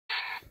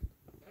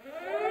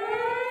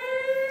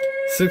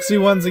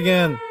61s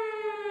again.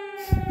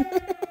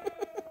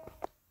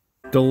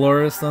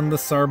 Dolores on the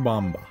Tsar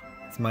Bomba.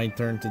 It's my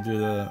turn to do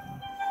the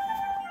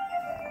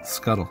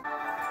scuttle.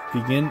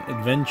 Begin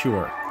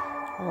adventure.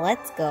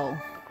 Let's go.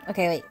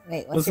 Okay,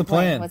 wait. What's the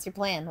plan? What's your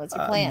plan? What's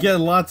your plan? Get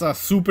lots of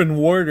soup and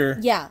water.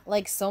 Yeah,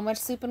 like so much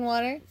soup and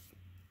water.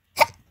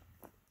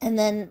 And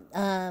then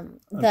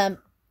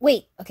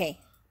wait, okay.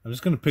 I'm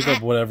just gonna pick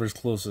up whatever's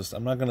closest.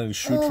 I'm not gonna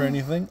shoot for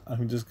anything.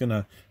 I'm just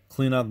gonna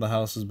clean out the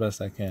house as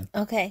best I can.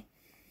 Okay.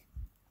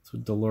 That's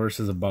what Dolores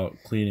is about,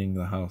 cleaning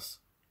the house.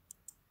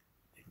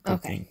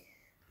 Cooking.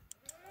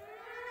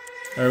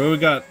 Okay. Alright, what we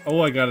got?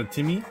 Oh, I got a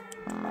Timmy.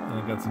 And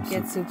I got some soup.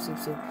 Get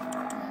soup.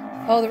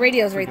 Oh, the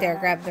radio's right there.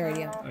 Grab the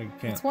radio. I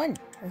can't. It's one,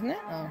 isn't it?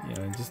 Oh.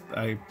 Yeah,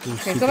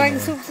 Okay, go back to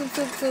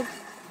soup.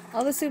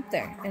 All the soup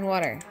there. And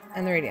water.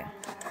 And the radio.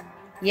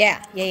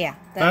 Yeah.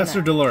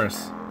 Faster,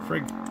 Dolores.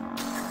 Frig.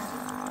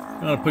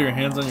 You gotta put your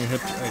hands on your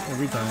hips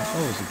every time.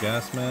 Oh, it's a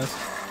gas mask.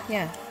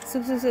 Yeah.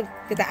 Soup.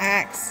 Get the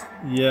axe.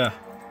 Yeah.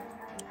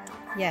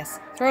 Yes.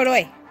 Throw it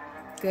away.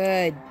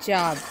 Good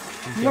job.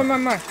 Okay.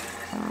 More.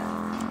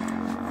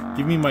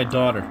 Give me my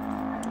daughter.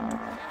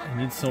 I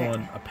need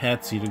someone, a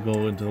patsy, to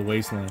go into the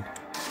wasteland.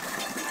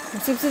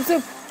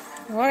 Soup.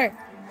 Water.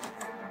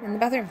 In the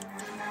bathroom.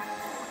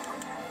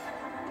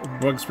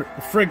 Bug spray.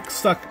 Frig,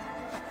 stuck.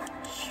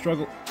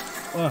 Struggle.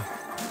 Ugh.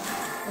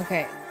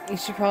 Okay. You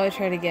should probably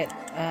try to get,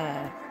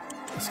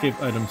 Escape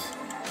items.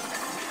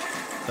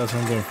 That's what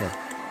I'm going for.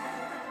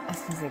 I was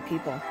gonna say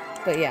people.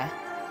 But yeah,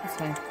 that's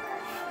fine.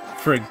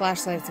 Frig.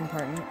 Flashlight's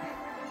important.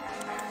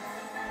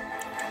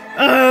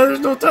 Ah, there's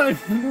no time!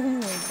 Oh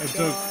my I god.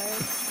 choked.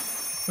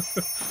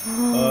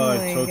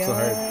 I choked so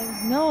hard.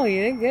 No,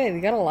 you did good. You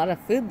got a lot of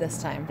food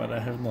this time. But I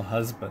have no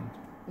husband.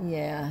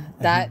 Yeah,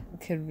 that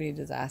could be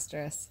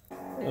disastrous.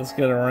 Let's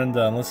get a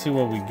rundown. Let's see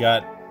what we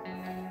got.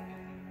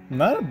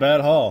 Not a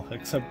bad haul,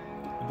 except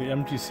the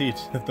empty seat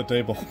at the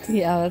table.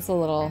 Yeah, that's a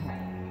little...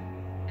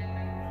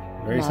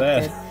 Very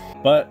sad.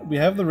 Good. But we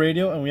have the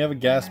radio and we have a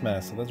gas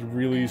mask, so that's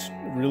really,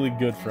 really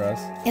good for us.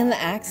 And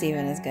the axe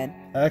even is good.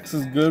 Axe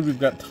is good. We've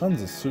got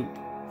tons of soup.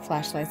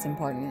 Flashlight's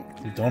important.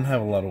 We don't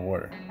have a lot of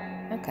water.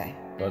 Okay.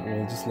 But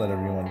we'll just let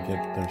everyone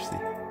get thirsty.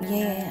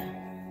 Yeah.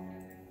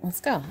 Let's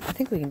go. I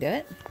think we can do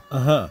it.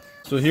 Uh-huh.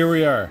 So here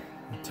we are.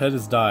 Ted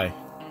is die.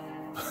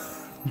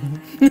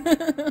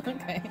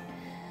 Okay.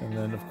 And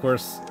then, of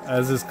course,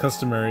 as is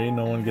customary,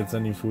 no one gets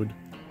any food.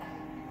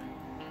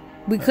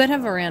 We could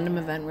have a random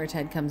event where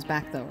Ted comes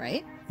back, though,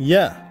 right?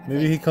 Yeah.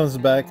 Maybe he comes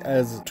back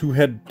as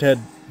Two-Head Ted.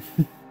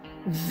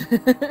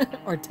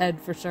 Or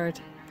Ted for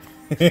short.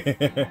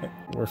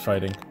 We're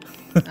fighting.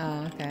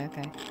 Oh,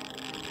 okay.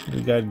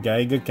 We got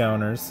Geiger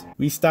counters.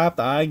 We stopped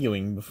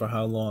arguing, but for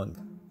how long?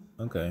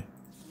 Okay.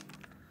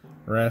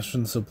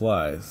 Ration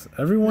supplies.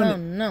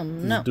 Everyone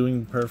is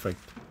doing perfect.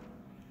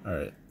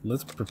 Alright,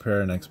 let's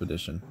prepare an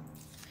expedition.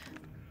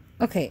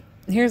 Okay,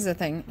 here's the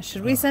thing.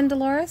 Should we send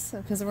Dolores?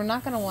 Because we're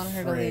not going to want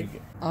her to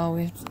leave. Oh,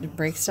 we have to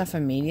break stuff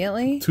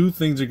immediately? 2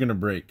 things are going to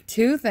break.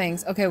 2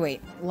 things? Okay,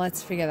 wait.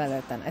 Let's figure that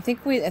out then. I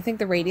think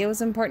the radio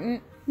is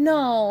important.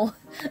 No,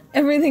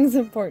 everything's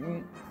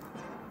important.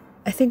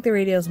 I think the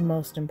radio is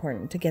most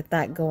important to get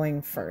that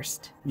going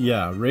first.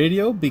 Yeah,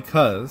 radio,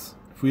 because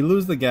if we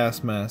lose the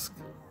gas mask,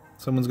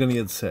 someone's going to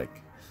get sick.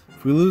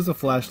 If we lose the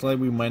flashlight,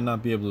 we might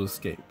not be able to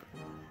escape.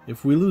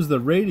 If we lose the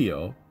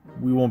radio,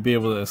 we won't be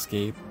able to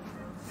escape.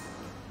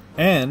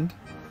 And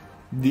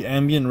the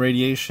ambient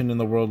radiation in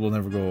the world will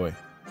never go away.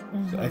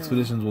 So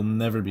expeditions will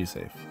never be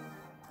safe.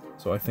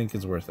 So I think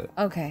it's worth it.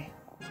 Okay.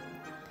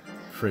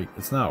 Freak.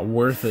 It's not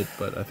worth it,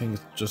 but I think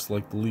it's just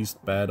like the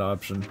least bad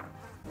option.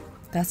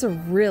 That's a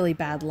really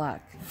bad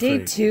luck.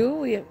 Day 2,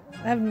 we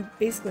have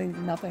basically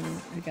nothing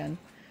again.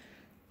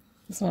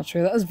 That's not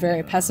true. That was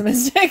very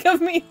pessimistic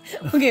of me.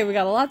 Okay, we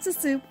got lots of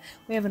soup.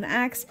 We have an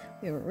axe.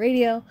 We have a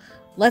radio.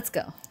 Let's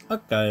go.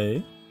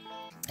 Okay.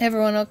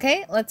 Everyone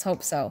okay? Let's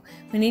hope so.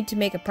 We need to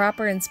make a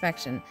proper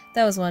inspection.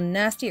 That was one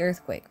nasty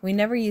earthquake. We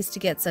never used to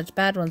get such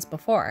bad ones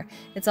before.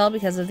 It's all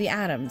because of the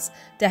atoms.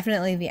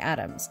 Definitely the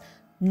atoms.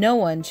 No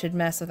one should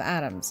mess with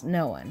atoms.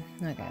 No one.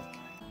 Okay.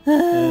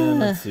 And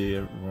let's see.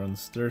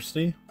 Everyone's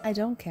thirsty. I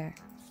don't care.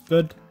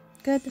 Good.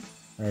 Good.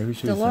 All right, who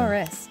should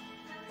Dolores.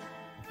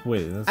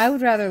 Wait, that's... I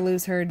would rather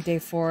lose her day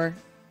 4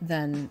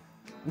 than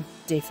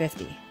day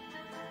 50.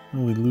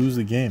 No, we lose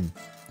the game.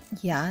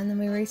 Yeah, and then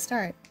we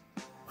restart.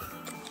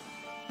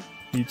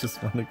 You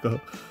just want to go.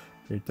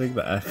 Here, take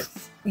the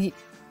axe.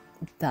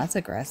 That's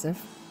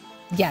aggressive.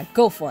 Yeah,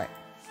 go for it.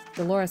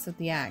 Dolores with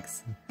the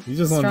axe. You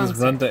just want this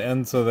run to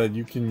end so that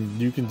you can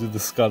do the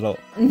scuttle.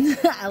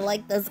 I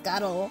like the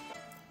scuttle.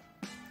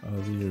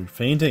 Oh, you're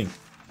fainting.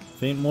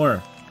 Faint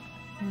more.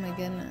 Oh my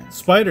goodness.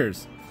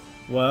 Spiders.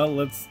 Well,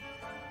 let's...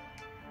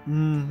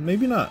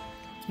 maybe not.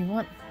 You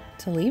want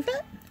to leave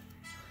it?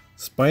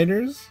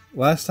 Spiders?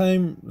 Last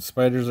time,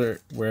 spiders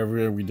are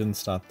wherever we didn't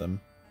stop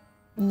them.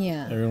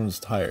 Yeah. Everyone was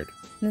tired.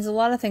 There's a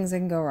lot of things that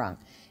can go wrong.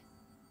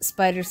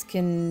 Spiders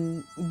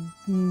can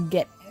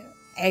get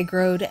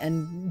aggroed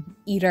and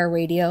eat our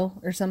radio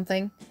or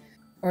something.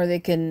 Or they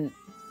can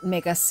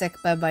make us sick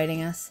by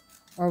biting us.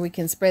 Or we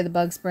can spray the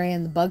bug spray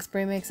and the bug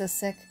spray makes us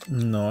sick.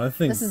 No, I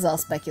think... This is all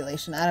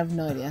speculation. I have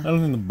no idea. I don't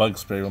think the bug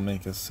spray will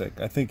make us sick.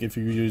 I think if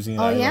you're using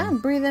an Oh yeah?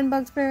 Breathe in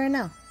bug spray right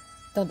now.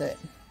 Don't do it.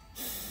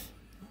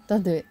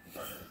 Don't do it.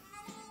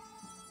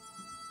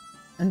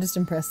 I'm just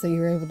impressed that you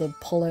were able to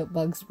pull out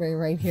bug spray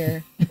right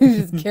here.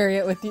 Just carry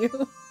it with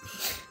you.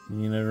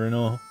 You never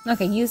know.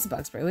 Okay, use the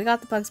bug spray. We got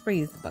the bug spray,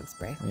 use the bug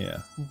spray. Yeah.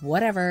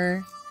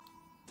 Whatever.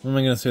 What am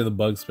I going to say the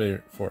bug spray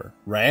for?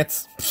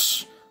 Rats?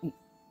 Psh, you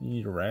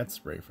need a rat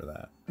spray for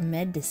that.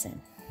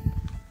 Medicine.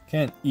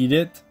 Can't eat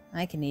it.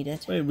 I can eat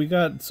it. Wait, we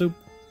got soup.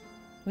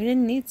 We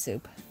didn't need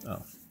soup.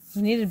 Oh.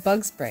 We needed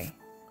bug spray.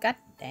 God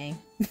dang.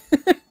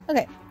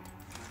 Okay.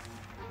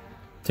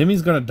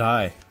 Timmy's going to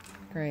die.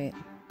 Great.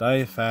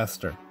 Die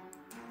faster.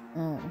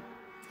 Oh.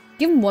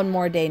 Give him one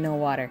more day, no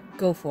water.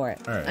 Go for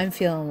it. All right. I'm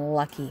feeling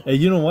lucky. Hey,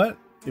 you know what?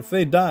 If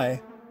they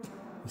die,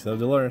 you still have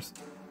Dolores.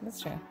 That's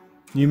true.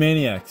 You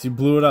maniacs, you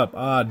blew it up.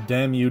 Ah,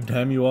 damn you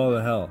all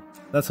to hell.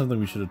 That's something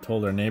we should have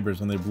told our neighbors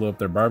when they blew up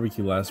their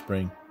barbecue last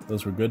spring.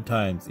 Those were good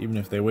times, even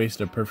if they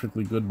wasted a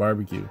perfectly good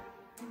barbecue.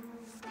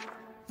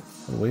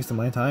 What a waste of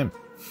my time.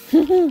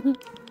 Okay.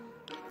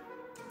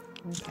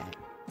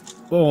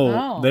 Oh,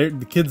 Oh.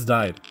 the kids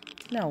died.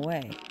 No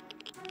way.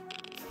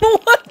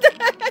 What the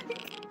heck?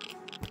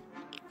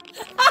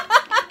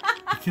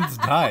 The kids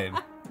died.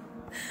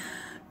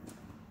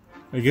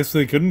 I guess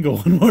they couldn't go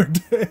one more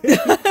day.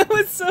 I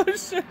was so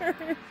sure.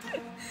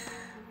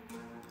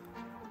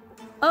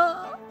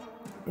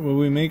 What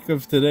we make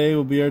of today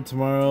will be our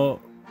tomorrow.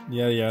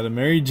 Yada yada.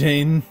 Mary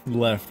Jane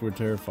left. We're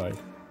terrified.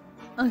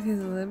 Okay,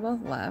 so they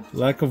both left.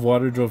 Lack of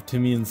water drove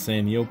Timmy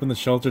insane. He opened the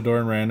shelter door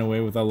and ran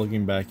away without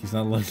looking back. He's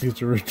not likely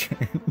to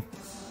return.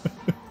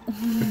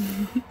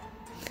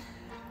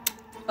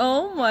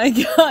 Oh my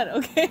god,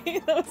 okay,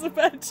 that was a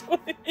bad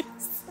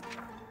choice.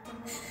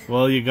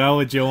 Well, you got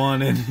what you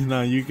wanted.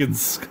 Now you can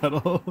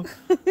scuttle.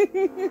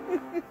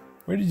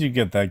 Where did you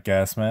get that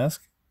gas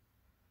mask?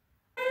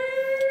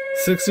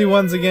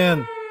 61s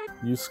again.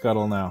 You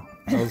scuttle now.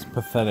 That was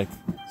pathetic.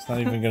 It's not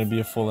even going to be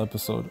a full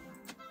episode.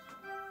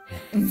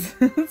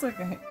 It's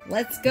okay.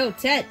 Let's go,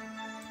 Ted.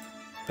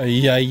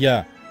 Yeah.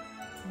 Yeah.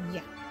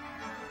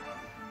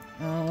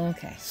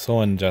 Okay. So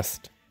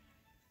unjust.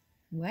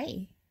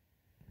 Why?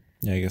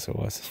 Yeah, I guess it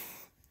was.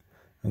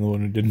 I'm the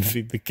one who didn't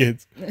feed the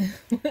kids.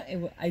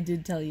 I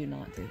did tell you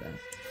not to, though.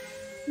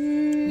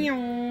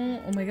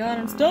 Oh my god,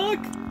 I'm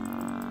stuck!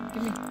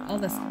 Give me all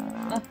this.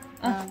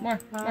 More.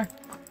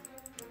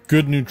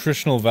 Good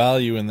nutritional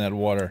value in that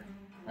water.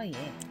 Oh yeah.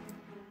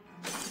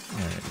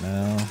 Alright,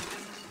 now.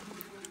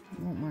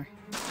 I want more.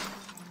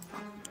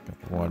 Got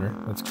the water.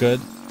 That's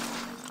good.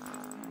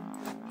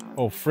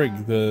 Oh,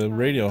 frig, the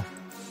radio.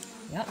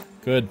 Yep.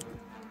 Good.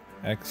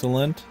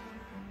 Excellent.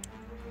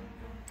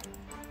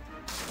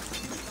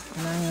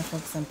 And now I'm gonna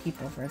focus on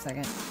people for a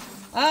second.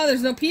 Oh,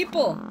 there's no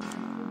people!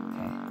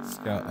 Okay.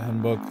 Scout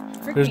handbook.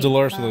 Frick There's me.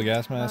 Dolores with a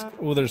gas mask.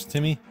 Oh, there's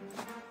Timmy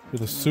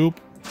with a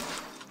soup.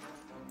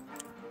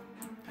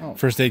 Oh.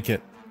 First aid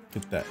kit.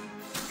 Get that.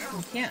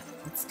 You can't.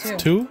 It's two.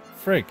 Two?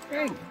 Frig.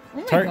 Frig. Oh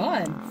my Tar-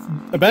 god.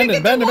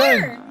 Abandoned.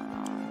 Water!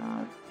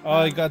 Oh,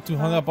 I got too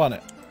hung up on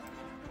it.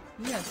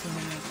 You got too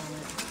many on it.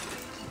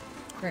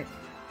 Frick.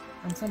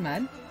 I'm so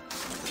mad.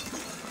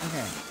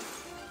 Okay.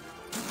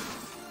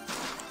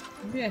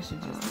 Maybe I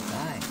should just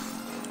die.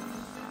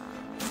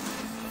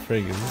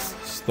 Frig, is this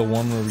just the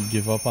one where we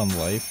give up on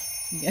life?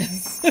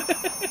 Yes.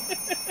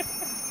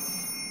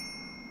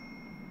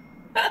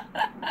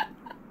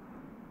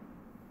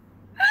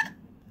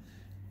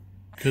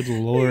 Good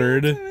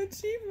lord. Some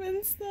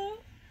achievements though.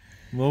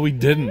 Well, we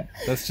didn't.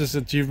 That's just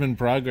achievement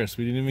progress.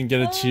 We didn't even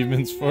get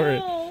achievements for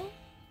it.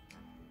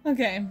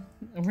 Okay.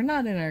 We're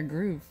not in our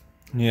groove.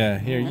 Yeah,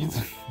 here, you...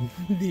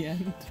 The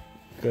end.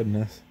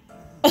 Goodness.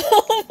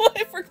 Oh,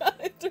 I forgot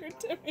I threw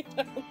Timmy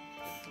down.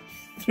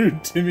 Threw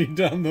Timmy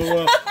down the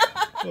well.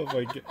 Oh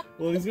my god.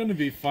 Well, he's gonna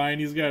be fine.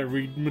 He's got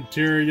read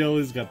material,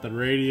 he's got the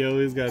radio,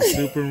 he's got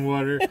soup and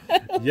water.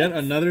 Yet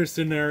another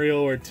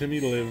scenario where Timmy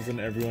lives and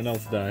everyone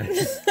else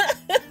dies.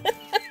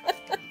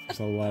 There's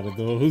a lot of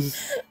those.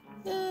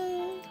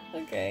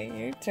 Okay,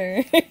 your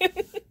turn.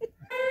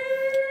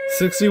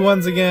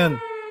 61s again.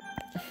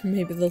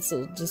 Maybe this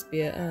will just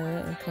be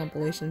a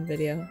compilation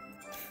video.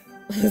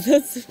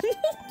 That's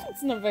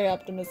not very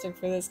optimistic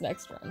for this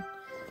next run.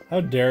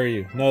 How dare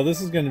you? No, this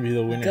is gonna be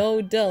the winner.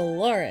 Go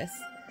Dolores.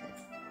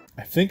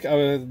 I think I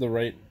was the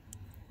right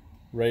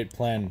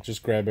plan.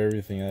 Just grab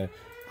everything.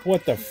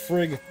 What the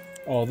frig?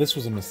 Oh, this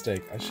was a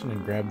mistake. I shouldn't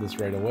have grabbed this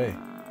right away.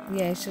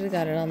 Yeah, I should have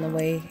got it on the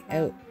way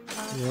out.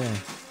 Yeah.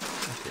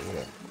 Okay,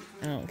 whatever.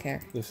 I don't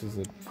care. This is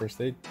a first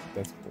aid?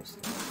 That's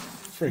supposed to.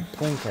 Frig,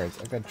 playing cards.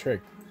 I got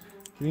tricked.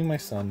 Give me my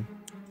son.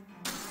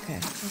 Okay,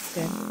 that's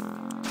good.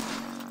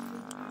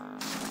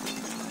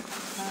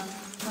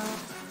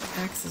 The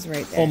axe is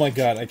right there. Oh my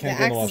god, I can't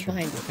go in the axe is washroom. I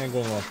behind you. can't go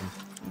in the washroom.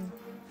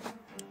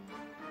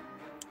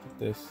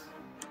 This.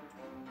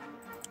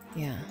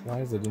 Yeah. Why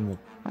is it in the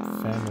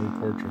family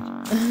portrait?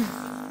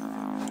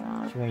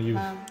 Just want to use.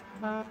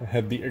 I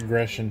had the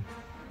aggression.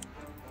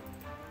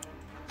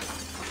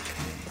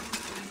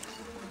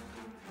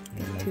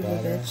 tuba,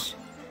 daughter. bitch.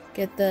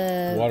 Get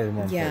the... Water's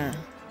more yeah.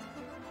 important.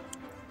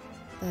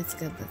 That's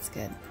good, that's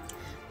good.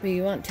 But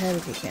you want Ted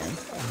if you can.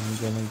 I'm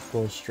gonna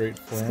go straight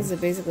for him. Because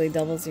it basically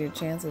doubles your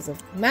chances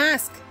of...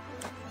 Mask!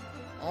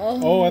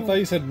 Oh, I thought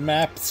you said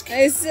maps.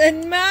 I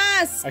said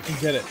mask! I can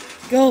get it.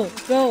 Go,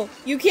 go.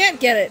 You can't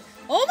get it.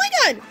 Oh my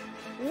god!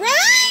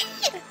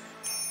 Run!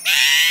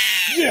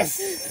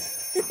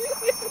 Yes!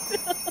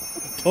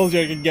 Told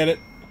you I could get it.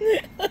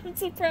 I'm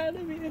so proud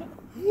of you.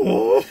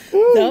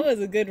 That was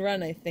a good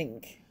run, I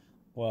think.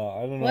 Well,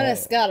 I don't know. What a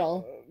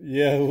scuttle.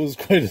 Yeah, it was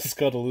quite a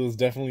scuttle. It was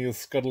definitely a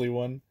scuttly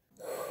one.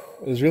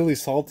 It was really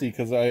salty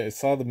because I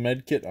saw the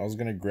med kit. I was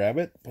going to grab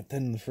it, but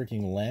then the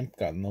freaking lamp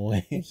got in the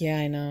way. Yeah,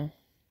 I know.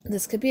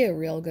 This could be a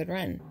real good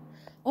run.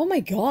 Oh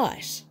my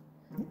gosh.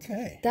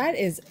 Okay. That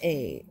is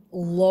a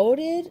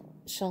loaded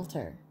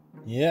shelter.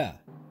 Yeah.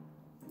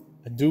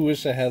 I do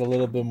wish I had a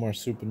little bit more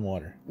soup and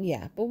water.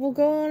 Yeah, but we'll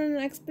go on an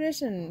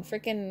expedition.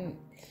 Freaking...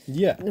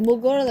 Yeah. Then we'll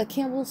go to the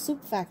Campbell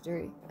Soup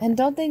Factory. And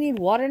don't they need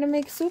water to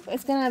make soup?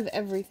 It's gonna have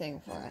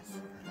everything for us.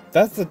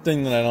 That's the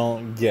thing that I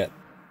don't get.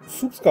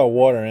 Soup's got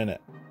water in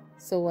it.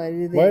 So why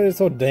do they... Why are they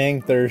so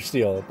dang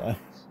thirsty all the time?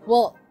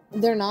 Well,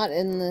 they're not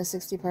in the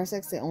 60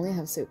 parsecs. They only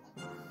have soup.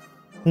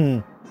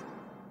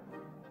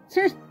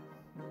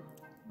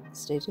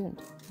 Stay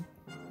tuned.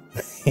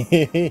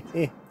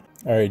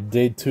 Alright,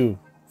 day 2.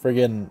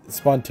 Friggin'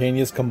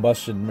 spontaneous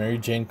combustion. Mary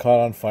Jane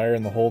caught on fire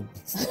and the whole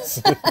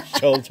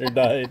shelter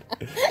died.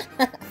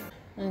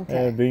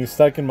 Okay. Being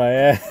stuck in my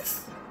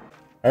ass.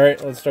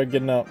 Alright, let's start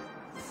getting out.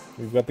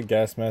 We've got the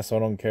gas mask, so I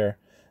don't care.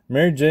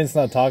 Mary Jane's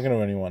not talking to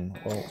anyone.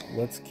 Well,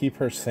 let's keep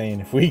her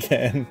sane if we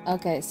can.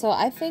 Okay, so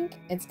I think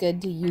it's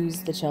good to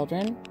use the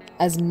children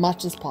as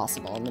much as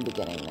possible in the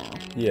beginning now.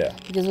 Yeah.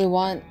 Because we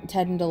want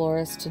Ted and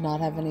Dolores to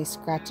not have any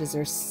scratches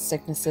or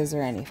sicknesses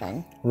or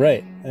anything.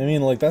 Right. I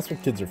mean, like, that's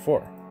what kids are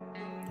for.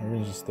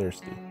 Everyone's just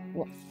thirsty.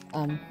 Well,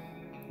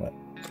 What?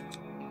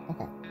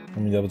 Okay. Let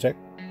me double check.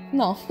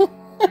 No.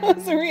 I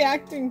was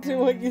reacting to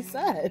what you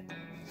said.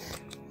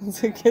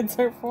 That's what kids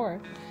are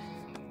for.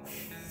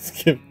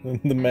 Skip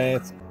the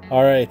mask.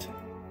 Alright.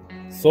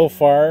 So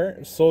far,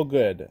 so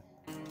good.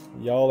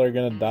 Y'all are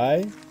gonna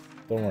die?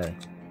 Don't worry.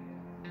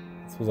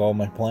 This was all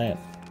my plan.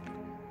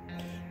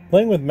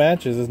 Playing with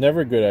matches is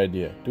never a good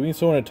idea. Doing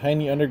so in a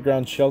tiny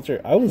underground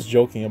shelter. I was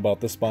joking about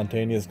the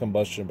spontaneous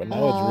combustion, but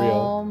now it's real.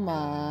 Oh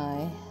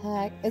my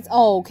heck. It's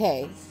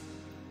okay.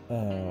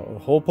 The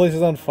whole place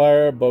is on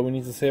fire, but we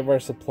need to save our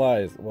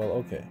supplies. Well,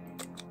 okay.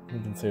 We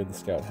can save the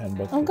scout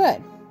handbook. Oh,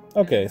 good.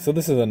 Okay, so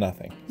this is a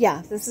nothing.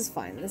 Yeah, this is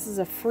fine. This is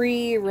a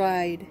free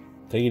ride.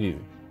 Take it easy.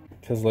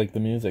 Because, like, the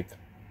music.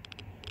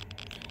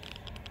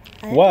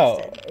 I Wow,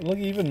 understood. look,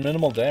 even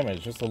minimal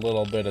damage. Just a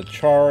little bit of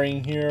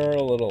charring here,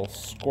 a little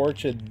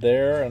scorched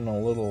there, and a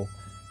little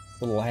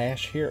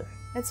ash here.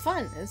 It's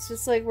fun. It's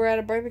just like we're at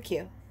a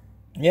barbecue.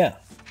 Yeah.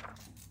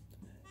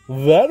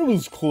 That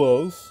was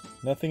close.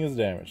 Nothing is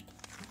damaged.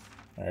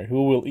 Alright,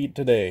 who will eat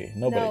today?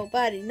 Nobody.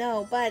 Nobody,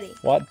 nobody.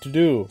 What to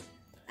do?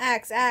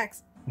 Axe,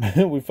 axe.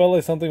 We felt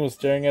like something was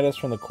staring at us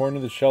from the corner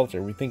of the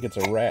shelter. We think it's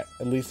a rat.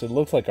 At least it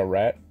looks like a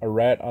rat. A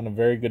rat on a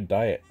very good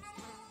diet.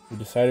 We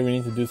decided we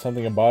need to do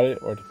something about it,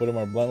 or to put it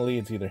more bluntly,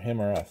 it's either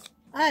him or us.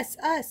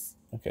 Us.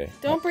 Okay.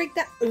 Don't break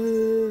that.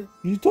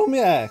 You told me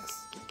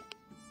axe.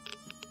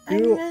 I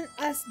meant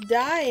us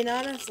die,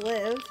 not us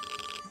live.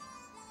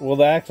 Well,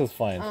 the axe was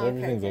fine, so Oh, okay,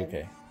 everything's good.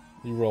 okay.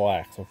 You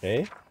relax,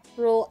 okay?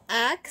 Roll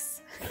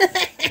axe.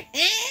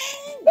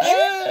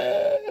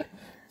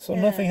 So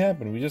nothing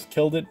happened. We just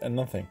killed it and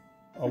nothing.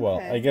 Oh well,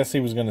 Okay. I guess he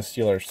was gonna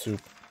steal our soup.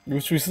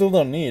 Which we still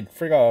don't need.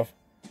 Frig off.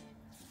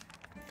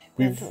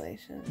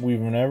 Ventilation.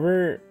 We've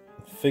never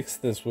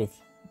fixed this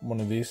with one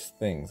of these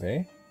things,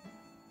 eh?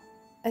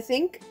 I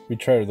think We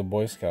tried with the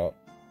Boy Scout.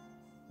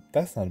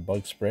 That's not a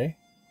bug spray.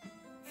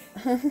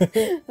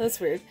 that's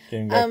weird.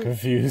 Game got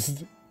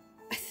confused.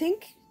 I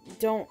think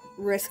don't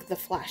risk the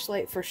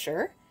flashlight for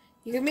sure.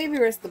 You could maybe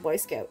risk the Boy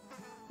Scout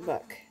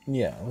book.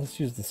 Yeah, let's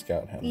use the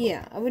Scout handbook.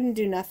 Yeah, I wouldn't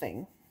do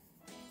nothing.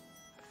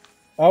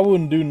 I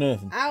wouldn't do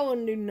nothing. I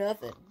wouldn't do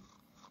nothing.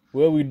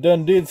 Well, we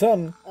done did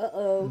something.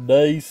 Uh-oh.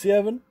 Day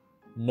 7.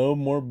 No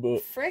more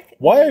book. Frick.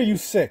 Why are you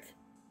sick?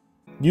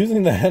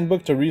 Using the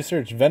handbook to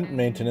research vent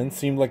maintenance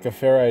seemed like a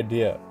fair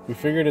idea. We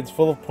figured it's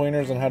full of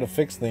pointers on how to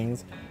fix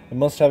things. It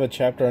must have a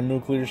chapter on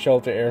nuclear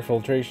shelter air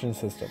filtration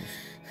systems.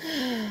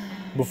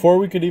 Before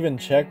we could even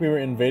check, we were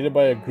invaded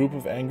by a group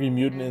of angry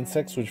mutant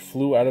insects which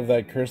flew out of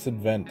that cursed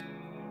vent.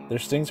 Their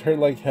stings hurt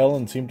like hell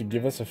and seemed to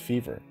give us a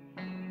fever.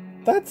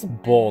 That's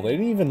bold. They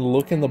didn't even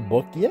look in the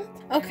book yet?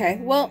 Okay,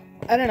 well,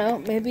 I don't know.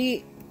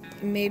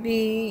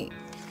 Maybe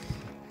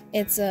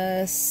it's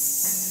a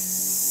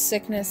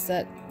sickness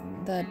that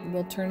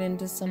will turn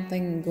into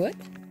something good.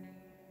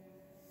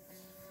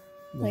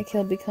 Like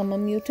he'll become a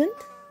mutant.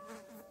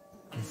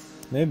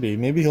 Maybe.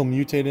 Maybe he'll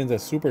mutate into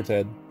Super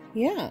Ted.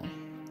 Yeah.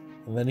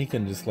 And then he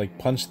can just, like,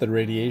 punch the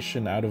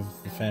radiation out of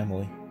the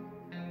family.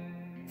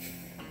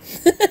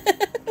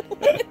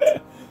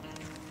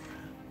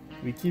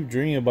 We keep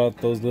dreaming about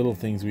those little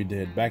things we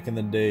did back in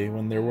the day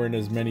when there weren't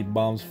as many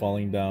bombs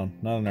falling down.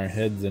 Not on our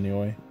heads,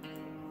 anyway.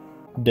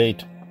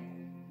 Date.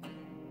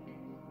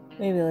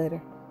 Maybe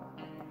later.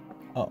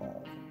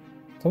 Uh-oh.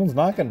 Someone's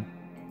knocking.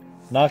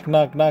 Knock,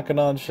 knock, knocking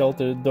on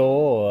sheltered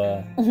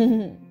door.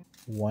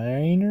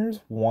 Whiners?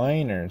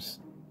 Whiners.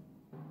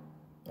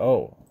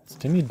 Oh, is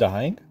Timmy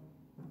dying?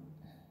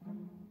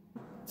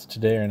 It's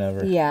today or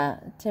never. Yeah,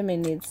 Timmy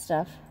needs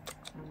stuff.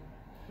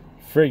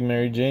 Frig,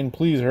 Mary Jane,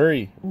 please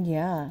hurry.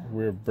 Yeah.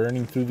 We're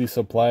burning through these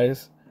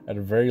supplies at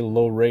a very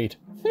low rate.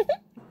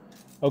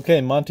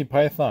 Okay, Monty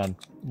Python.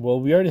 Well,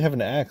 we already have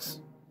an axe.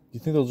 Do you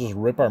think they'll just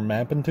rip our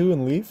map in two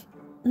and leave?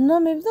 No,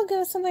 maybe they'll give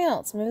us something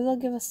else. Maybe they'll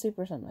give us soup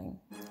or something.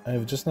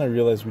 I've just now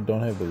realized we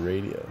don't have the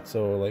radio.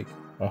 So, like,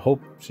 I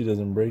hope she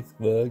doesn't break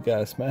the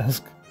gas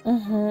mask.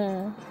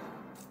 Mm-hmm.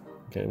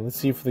 Okay, let's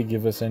see if they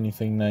give us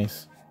anything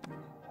nice.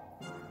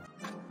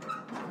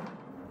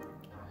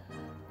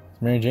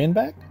 Is Mary Jane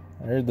back?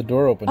 I heard the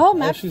door open. Oh,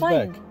 Map's she's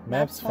fine. back.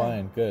 Map's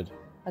fine. Good.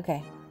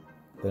 Okay.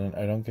 Then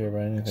I don't care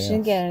about anything She else.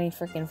 didn't get any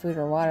freaking food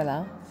or water,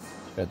 though.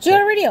 Got She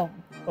got a radio!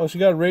 Oh, she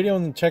got a radio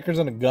and checkers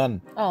and a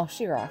gun. Oh,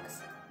 she rocks.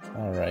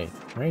 Alright.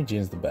 Mary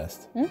Jane's the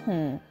best.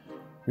 Mm-hmm.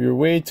 We were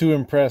way too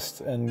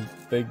impressed and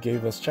they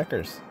gave us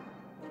checkers.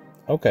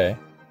 Okay.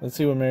 Let's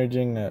see what Mary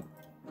Jane got.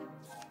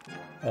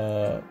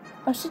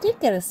 Oh, she did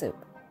get a soup.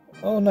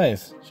 Oh,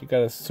 nice. She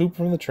got a soup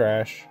from the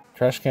trash.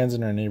 Trash cans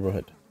in our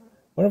neighborhood.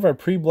 One of our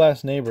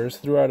pre-blast neighbors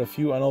threw out a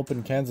few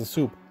unopened cans of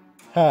soup.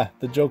 Ha!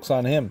 The joke's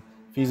on him.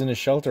 If he's in his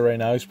shelter right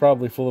now, he's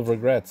probably full of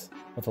regrets.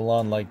 With a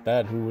lawn like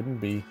that, who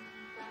wouldn't be?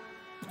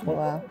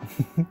 Wow.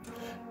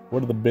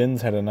 One of the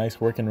bins had a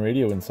nice working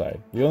radio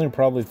inside. The owner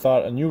probably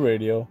thought a new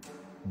radio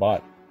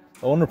bought.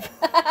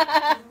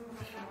 The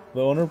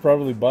owner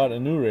probably bought a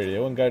new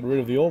radio and got rid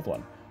of the old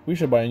one. We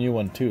should buy a new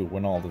one too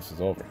when all this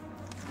is over.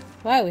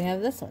 Why, we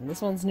have this one.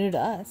 This one's new to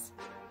us.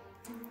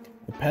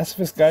 The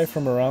pacifist guy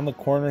from around the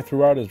corner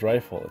threw out his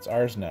rifle. It's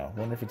ours now.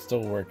 Wonder if it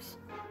still works.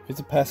 If it's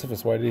a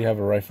pacifist, why did he have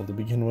a rifle to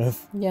begin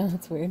with? Yeah,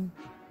 that's weird.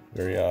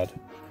 Very odd.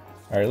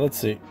 Alright, let's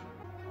see.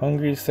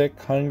 Hungry, sick,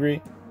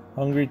 hungry.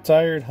 Hungry,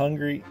 tired,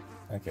 hungry.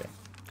 Okay.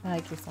 I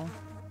like your song.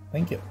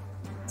 Thank you.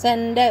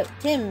 Send out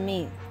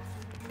Timmy.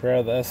 Prayer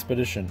of the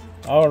expedition.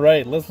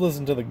 Alright, let's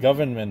listen to the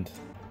government.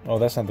 Oh,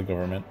 that's not the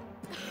government.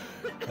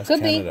 That's Could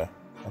Canada.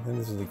 I think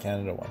this is the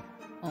Canada one.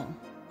 Oh.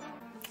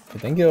 Okay,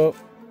 thank you.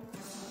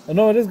 Oh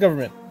no, it is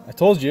government. I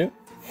told you.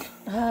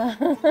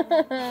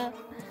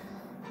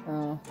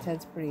 Oh,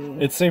 Ted's pretty...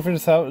 It's safer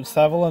to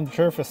travel on the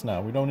surface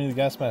now. We don't need the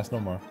gas mask no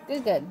more.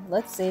 Good, good.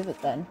 Let's save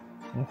it then.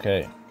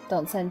 Okay.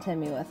 Don't send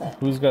Timmy with it.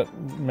 Who's got...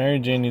 Mary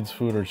Jane needs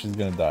food or she's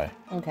gonna die.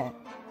 Okay.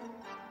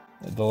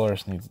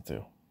 Dolores needs it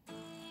too.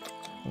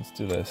 Let's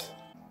do this.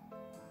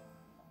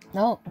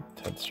 No.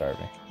 Ted's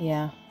starving.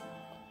 Yeah.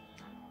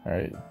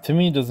 Alright.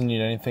 Timmy doesn't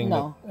need anything.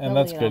 No. And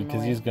that's good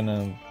because he's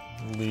gonna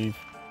leave.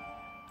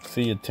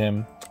 See you,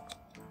 Tim.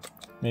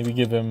 Maybe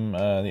give him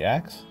the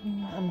axe?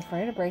 I'm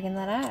afraid of breaking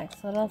that axe.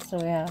 What else do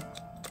we have?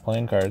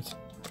 Playing cards.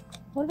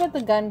 What about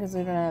the gun because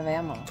we don't have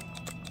ammo?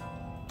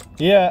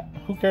 Yeah,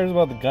 who cares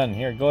about the gun?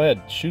 Here, go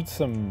ahead. Shoot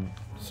some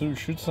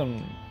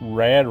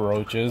rad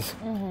roaches.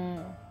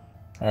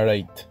 Mm-hmm.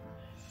 Alright.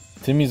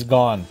 Timmy's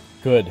gone.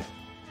 Good.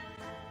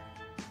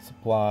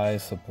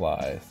 Supplies.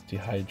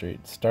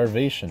 Dehydrate.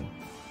 Starvation.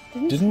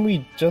 Didn't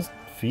we just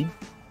feed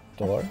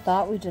Dolores? I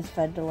thought we just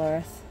fed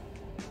Dolores.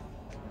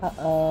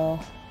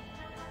 Uh-oh.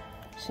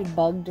 She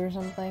bugged or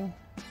something?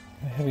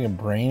 Having a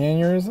brain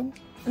aneurysm?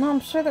 No, I'm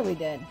sure that we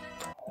did.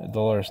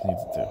 Dolores needs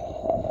it too.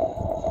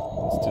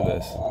 Let's do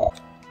this.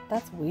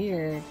 That's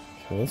weird.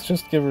 Okay, let's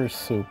just give her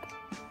soup.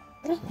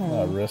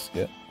 Not risk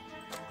it.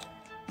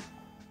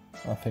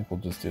 I think we'll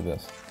just do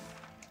this.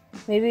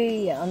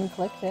 Maybe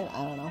unclicked it.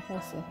 I don't know.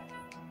 We'll see.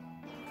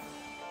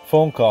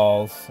 Phone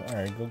calls.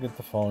 Alright, go get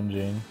the phone,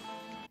 Jane.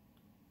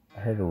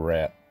 I heard a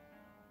rat.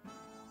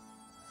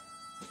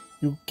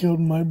 You killed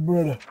my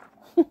brother.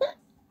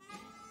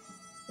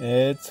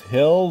 It's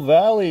Hill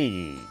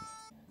Valley.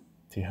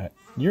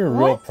 You're a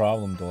real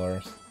problem,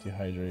 Dolores.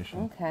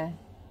 Dehydration. Okay.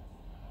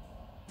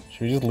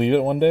 Should we just leave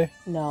it one day?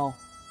 No.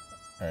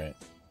 Alright.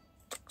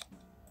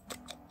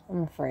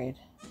 I'm afraid.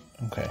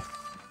 Okay.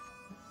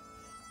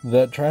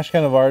 The trash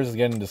can of ours is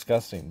getting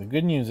disgusting. The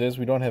good news is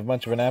we don't have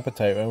much of an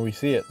appetite when we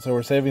see it, so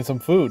we're saving some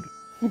food.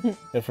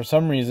 If for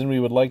some reason we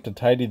would like to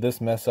tidy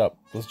this mess up,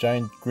 those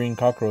giant green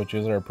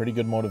cockroaches are a pretty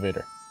good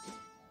motivator.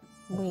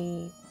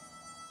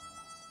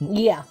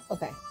 Yeah,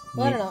 okay.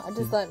 Well, I don't know. I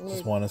just thought...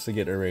 Just want us to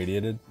get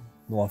irradiated?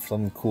 Want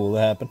something cool to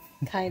happen?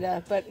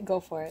 Kinda, but go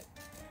for it.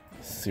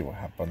 Let's see what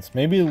happens.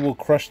 Maybe we'll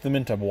crush them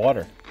into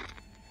water.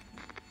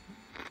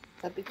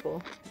 That'd be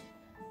cool.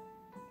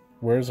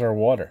 Where's our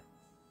water?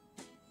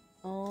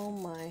 Oh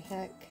my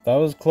heck. That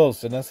was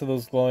close. And that's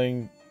those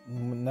glowing...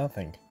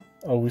 nothing.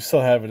 Oh, we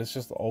still have it. It's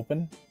just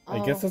open?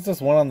 I guess it's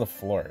just one on the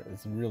floor.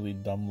 It's really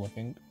dumb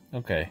looking.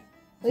 Okay.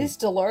 At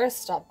least Dolores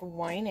stopped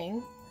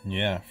whining.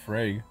 Yeah,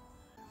 frig.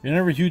 You're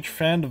never a huge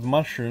fan of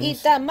mushrooms.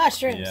 Eat the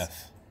mushrooms!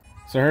 Yes.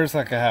 So here's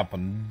what could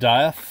happen.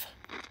 Death.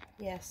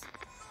 Yes.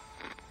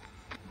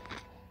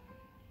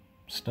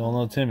 Still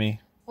no Timmy.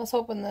 I was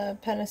hoping the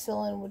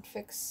penicillin would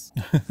fix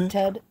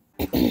Ted.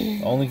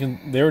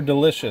 They were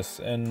delicious,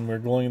 and we're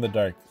glowing in the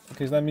dark.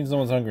 Okay, so that means no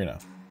one's hungry now.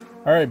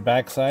 Alright,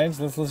 backsides,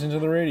 let's listen to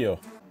the radio.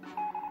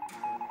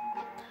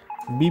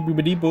 Beep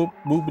boopity boop,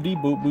 boopity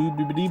boop,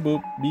 boopity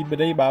boop,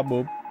 beepity bop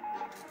boop.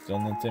 Still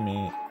no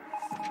Timmy.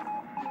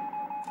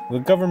 The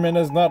government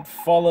has not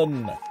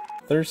fallen.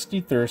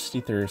 Thirsty,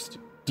 thirsty, thirsty.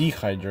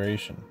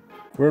 Dehydration.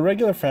 We're a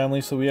regular family,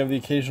 so we have the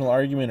occasional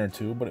argument or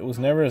two, but it was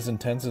never as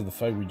intense as the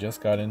fight we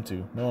just got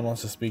into. No one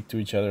wants to speak to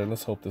each other.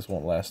 Let's hope this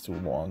won't last too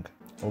long.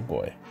 Oh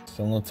boy.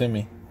 Still no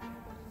Timmy.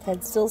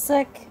 Ted's still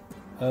sick.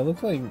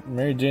 Looks like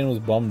Mary Jane was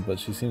bummed, but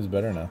she seems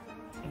better now.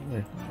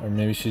 Or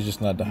maybe she's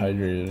just not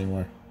dehydrated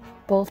anymore.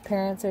 Both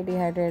parents are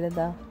dehydrated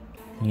though.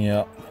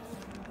 Yeah.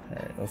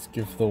 Alright, let's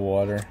give the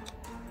water.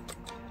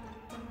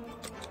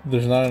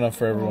 There's not enough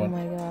for everyone. Oh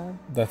my god.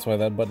 That's why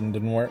that button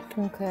didn't work.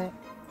 Okay.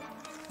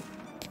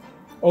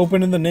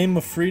 Open in the name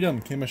of freedom,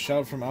 came a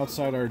shout from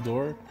outside our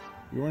door.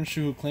 We weren't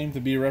sure who claimed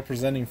to be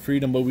representing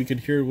freedom, but we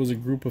could hear it was a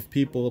group of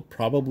people,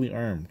 probably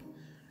armed.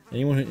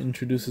 Anyone who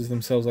introduces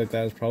themselves like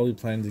that is probably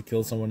planning to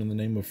kill someone in the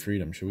name of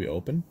freedom. Should we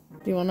open?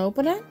 Do you want to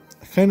open it?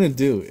 I kind of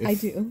do. I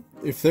do.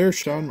 If they're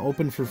shouting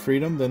open for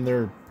freedom, then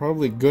they're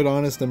probably good,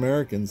 honest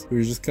Americans who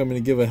are just coming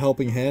to give a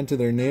helping hand to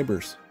their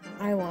neighbors.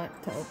 I want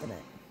to open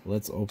it.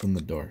 Let's open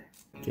the door.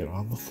 Get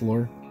on the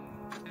floor.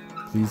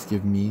 Please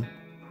give me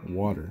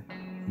water,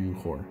 you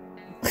whore.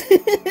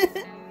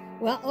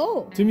 Well,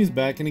 oh. Timmy's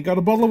back and he got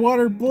a bottle of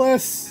water.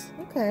 Bless!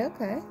 Okay,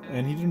 okay.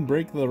 And he didn't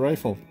break the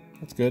rifle.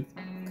 That's good.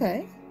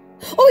 Okay.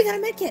 Oh, we got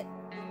a med kit!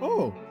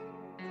 Oh!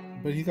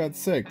 But he got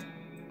sick.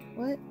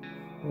 What?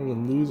 What a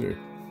loser.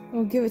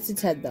 We'll give it to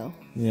Ted, though.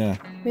 Yeah.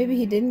 Maybe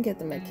he didn't get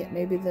the med kit.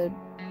 Maybe the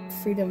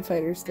freedom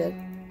fighters did.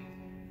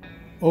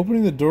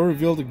 Opening the door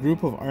revealed a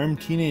group of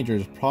armed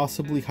teenagers,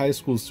 possibly high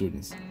school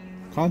students.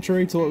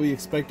 Contrary to what we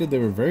expected, they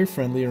were very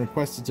friendly and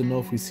requested to know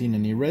if we'd seen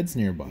any Reds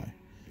nearby.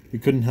 We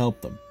couldn't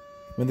help them.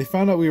 When they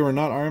found out we were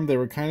not armed, they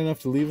were kind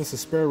enough to leave us a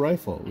spare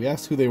rifle. We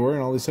asked who they were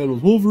and all they said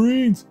was,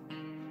 Wolverines!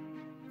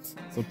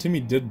 So Timmy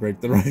did break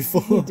the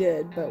rifle. He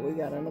did, but we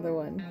got another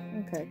one.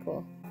 Okay,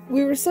 cool.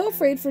 We were so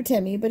afraid for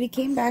Timmy, but he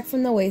came back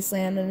from the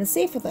wasteland and is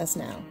safe with us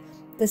now.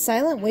 The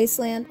silent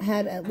wasteland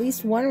had at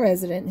least one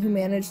resident who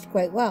managed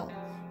quite well.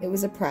 It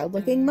was a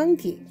proud-looking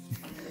monkey.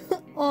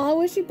 Aw, I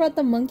wish he brought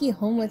the monkey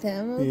home with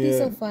him. It would be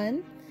so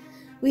fun.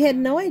 We had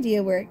no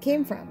idea where it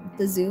came from.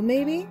 The zoo,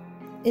 maybe?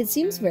 It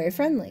seems very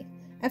friendly.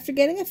 After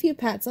getting a few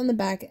pats on the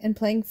back and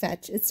playing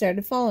fetch, it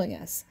started following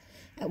us.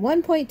 At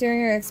one point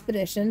during our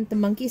expedition, the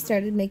monkey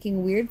started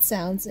making weird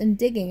sounds and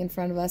digging in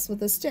front of us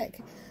with a stick.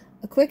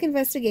 A quick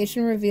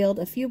investigation revealed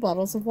a few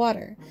bottles of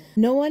water.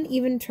 No one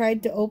even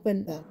tried to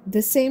open them.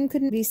 The same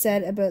couldn't be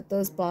said about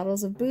those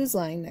bottles of booze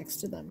lying next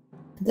to them.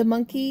 The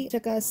monkey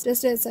took us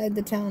just outside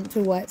the town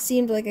to what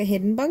seemed like a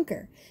hidden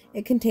bunker.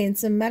 It contained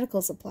some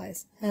medical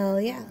supplies.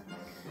 Hell yeah.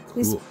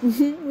 Cool.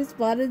 We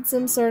spotted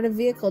some sort of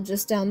vehicle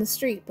just down the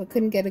street, but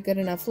couldn't get a good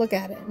enough look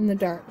at it in the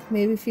dark.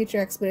 Maybe future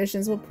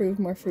expeditions will prove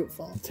more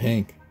fruitful. A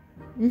tank.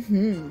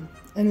 And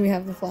we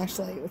have the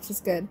flashlight, which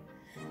is good.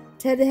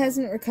 Ted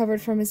hasn't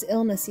recovered from his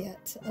illness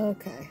yet.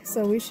 Okay,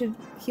 so we should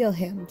heal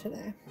him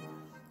today.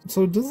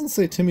 So it doesn't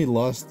say Timmy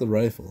lost the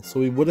rifle, so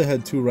we would have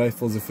had 2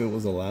 rifles if it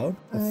was allowed.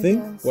 I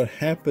think guess. What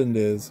happened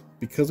is,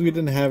 because we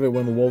didn't have it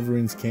when the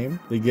Wolverines came,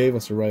 they gave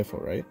us a rifle,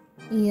 right?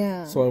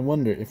 Yeah. So I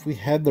wonder, if we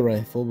had the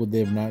rifle, would they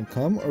have not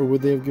come, or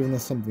would they have given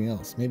us something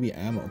else? Maybe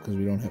ammo, because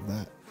we don't have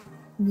that.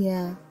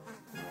 Yeah.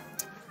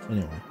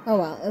 Anyway. Oh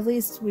well, at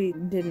least we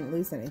didn't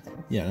lose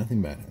anything. Yeah,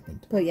 nothing bad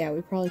happened. But yeah,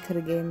 we probably could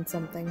have gained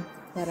something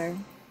better.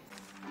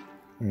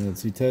 Alright,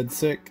 let's see. Ted's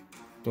sick.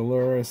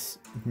 Dolores,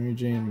 Mary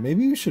Jane.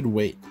 Maybe we should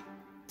wait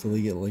till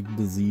they get, like,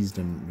 diseased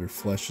and their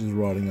flesh is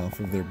rotting off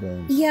of their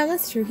bones. Yeah,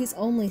 that's true. He's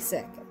only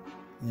sick.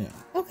 Yeah.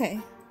 Okay.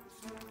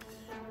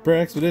 Per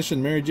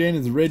expedition, Mary Jane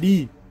is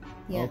ready.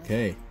 Yeah.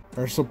 Okay.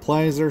 Our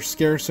supplies are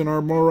scarce and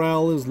our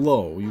morale is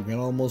low. You can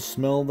almost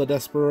smell the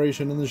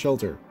desperation in the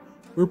shelter.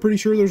 We're pretty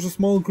sure there's a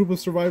small group of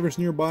survivors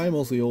nearby,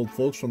 mostly old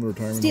folks from the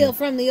retirement Steal home.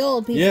 from the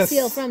old people. Yes.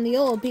 Steal from the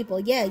old people.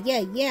 Yeah,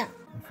 yeah, yeah.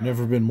 I've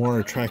never been more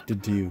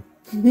attracted to you.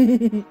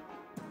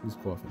 Who's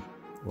coughing?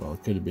 Well,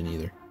 it could have been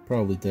either.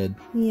 Probably Ted.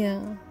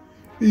 Yeah.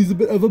 He's a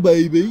bit of a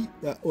baby,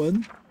 that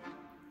one.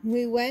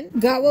 We went,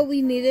 got what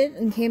we needed,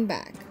 and came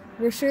back.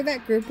 We're sure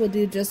that group will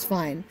do just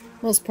fine.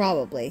 Most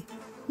probably.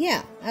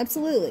 Yeah,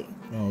 absolutely.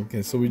 Oh,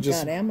 okay, so we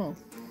just got ammo.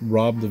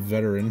 robbed a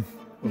veteran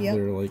of Yep.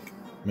 their, like,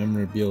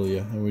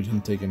 memorabilia, and we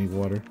didn't take any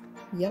water.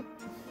 Yep.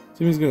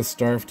 Timmy's gonna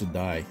starve to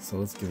die, so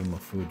let's give him the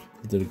food.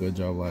 He did a good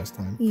job last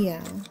time.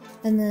 Yeah.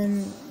 And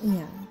then,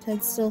 yeah,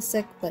 Ted's still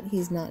sick, but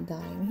he's not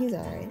dying. He's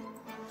alright.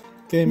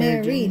 Okay,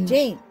 Mary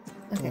Jane.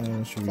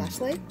 Okay, should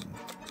flashlight?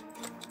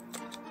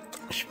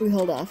 Should we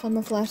hold off on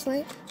the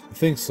flashlight? I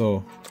think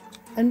so.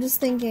 I'm just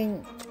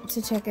thinking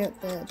to check out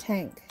the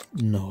tank.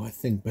 No, I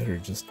think better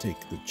just take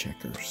the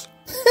checkers.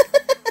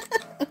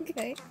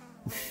 Okay.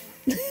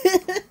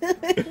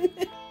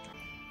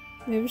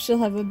 Maybe she'll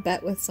have a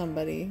bet with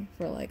somebody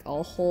for like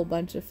a whole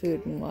bunch of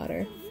food and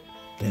water.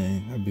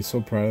 Dang, I'd be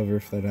so proud of her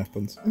if that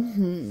happens.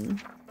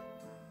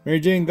 Mary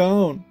Jane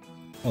gone.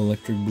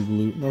 Electric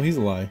Boogaloo. No, he's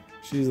a lie.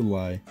 She's a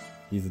lie.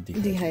 He's a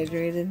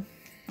Dehydrated.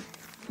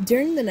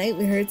 During the night,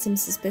 we heard some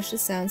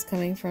suspicious sounds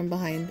coming from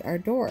behind our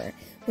door.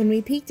 When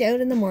we peeked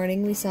out in the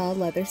morning, we saw a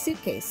leather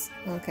suitcase.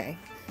 Okay.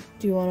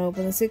 Do you want to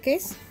open the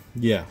suitcase?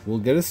 Yeah, we'll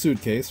get a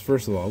suitcase,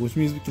 first of all, which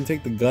means we can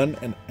take the gun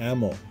and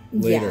ammo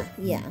later.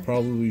 Yeah. We'll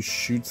probably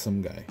shoot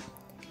some guy.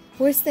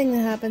 Worst thing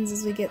that happens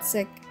is we get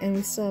sick and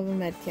we still have a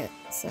med kit,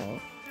 so...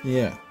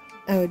 Yeah.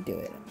 I would do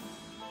it.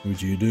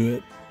 Would you do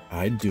it?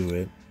 I'd do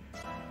it.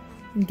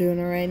 I'm doing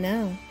it right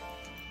now.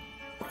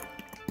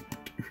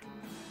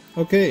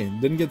 Okay,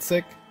 didn't get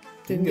sick.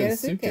 Didn't get a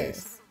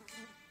suitcase.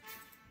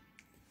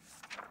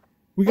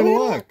 We got a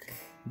lock.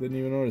 Didn't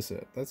even notice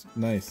it. That's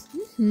nice.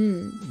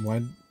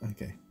 Why?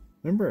 Okay.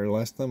 Remember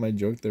last time I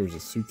joked there was a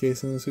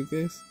suitcase in the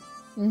suitcase?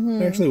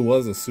 There actually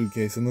was a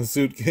suitcase in the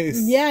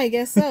suitcase. Yeah, I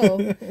guess so.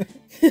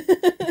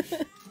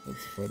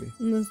 That's funny.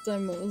 And this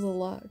time it was a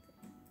lock.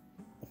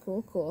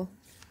 Cool.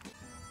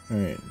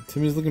 Alright,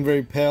 Timmy's looking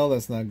very pale.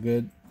 That's not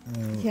good.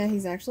 Yeah,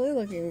 he's actually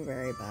looking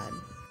very bad.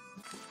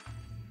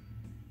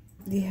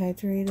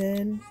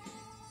 Dehydrated.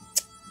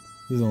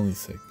 He's only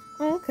sick.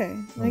 Oh, okay.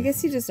 I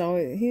guess he's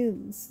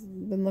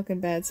been looking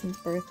bad since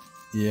birth.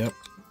 Yep.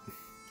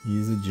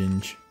 He's a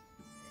ginge.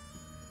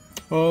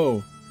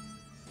 Oh,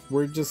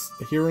 we're just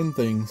hearing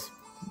things.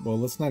 Well,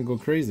 let's not go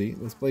crazy.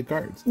 Let's play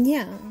cards.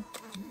 Yeah.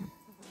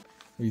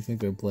 What do you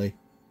think they'll play?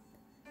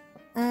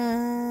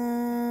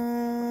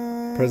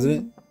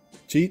 President?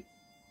 Cheat?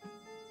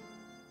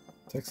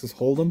 Texas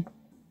Hold'em?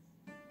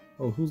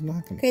 Oh, who's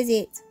knocking? Crazy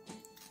 8.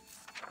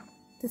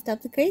 To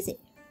stop the crazy.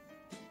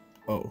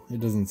 Oh, it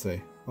doesn't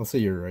say. I'll say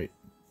you're right.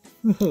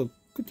 Good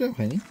job,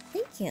 honey.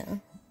 Thank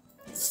you.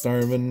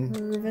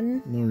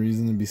 Starving. No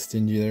reason to be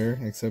stingy there,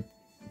 except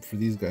for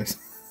these guys.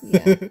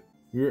 Yeah.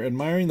 We were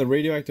admiring the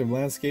radioactive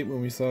landscape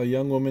when we saw a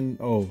young woman.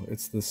 Oh,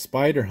 it's the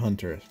spider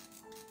hunter.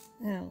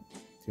 Oh.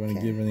 Do you want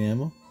to give her the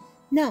ammo?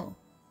 No.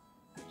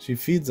 She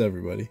feeds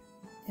everybody.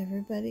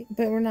 Everybody?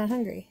 But we're not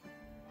hungry.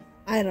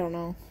 I don't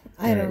know.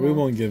 I don't know. We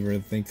won't give her a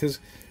thing, because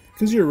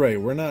you're right.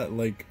 We're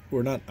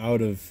not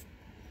out of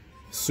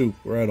soup.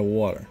 We're out of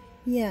water.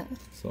 Yeah.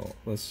 So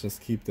let's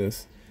just keep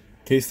this.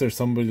 In case there's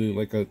somebody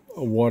like a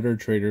water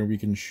trader, we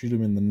can shoot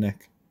him in the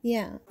neck.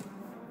 Yeah.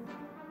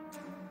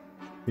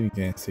 You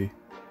can't see.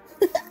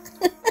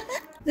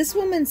 This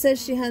woman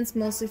says she hunts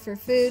mostly for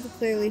food.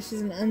 Clearly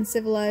she's an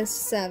uncivilized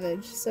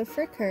savage. So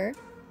frick her.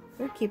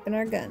 We're keeping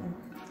our gun.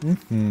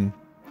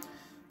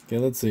 Okay,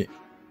 let's see.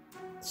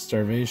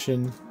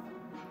 Starvation.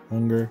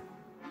 Hunger.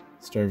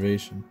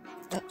 Starvation.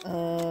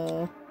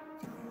 Uh-oh.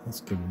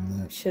 Let's give him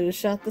that. Should have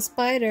shot the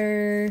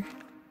spider.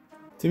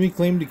 Timmy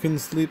claimed he couldn't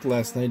sleep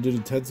last night due to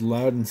Ted's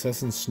loud,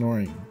 incessant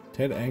snoring.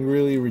 Ted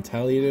angrily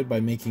retaliated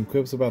by making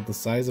quips about the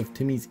size of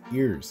Timmy's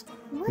ears,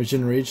 which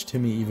enraged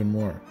Timmy even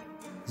more.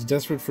 He's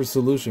desperate for a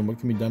solution. What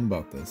can be done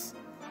about this?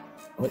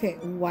 Okay,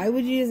 why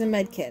would you use a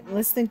med kit?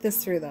 Let's think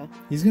this through, though.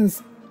 He's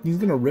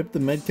gonna rip the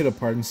med kit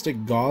apart and stick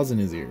gauze in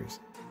his ears.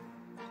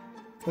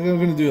 Like I'm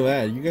gonna do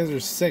that. You guys are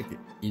sick,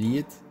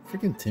 idiot.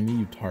 Freaking Timmy,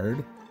 you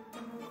tard.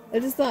 I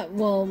just thought,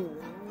 well,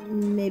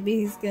 maybe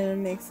he's gonna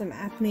make some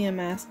apnea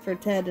mask for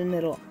Ted and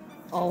it'll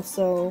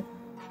also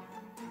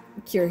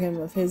cure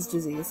him of his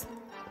disease.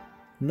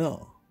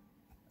 No.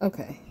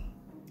 Okay.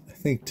 I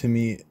think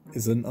Timmy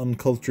is an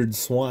uncultured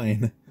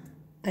swine.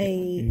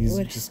 He's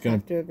just gonna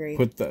have to agree.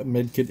 Put the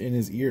medkit in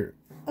his ear.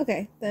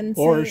 Okay, then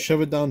or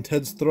shove it down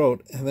Ted's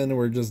throat, and then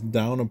we're just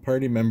down a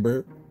party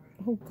member.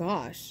 Oh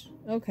gosh.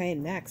 Okay,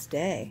 next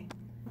day.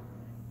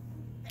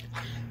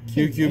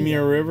 QQ me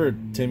a river,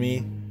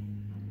 Timmy.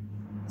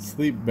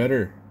 Sleep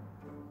better.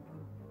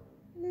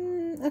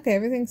 Okay,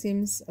 everything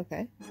seems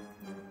okay.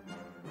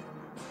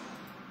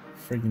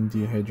 Friggin'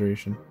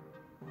 dehydration.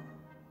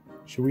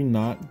 Should we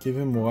not give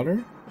him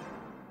water?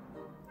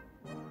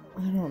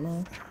 I don't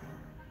know.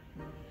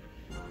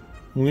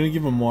 I'm gonna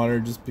give him water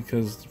just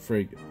because,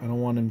 frig, I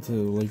don't want him to,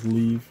 like,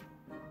 leave.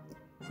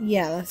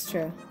 Yeah, that's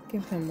true.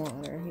 Give him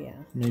water, yeah.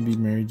 Maybe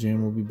Mary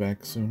Jane will be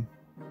back soon.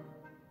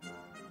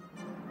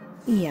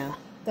 Yeah,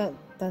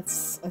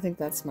 that's. I think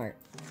that's smart.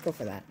 Go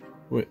for that.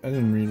 Wait, I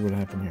didn't read what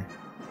happened here.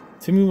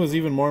 Timmy was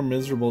even more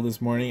miserable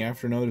this morning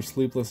after another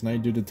sleepless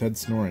night due to Ted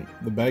snoring.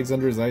 The bags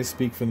under his eyes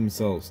speak for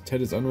themselves.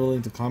 Ted is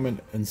unwilling to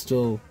comment and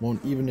still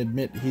won't even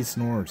admit he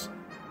snores.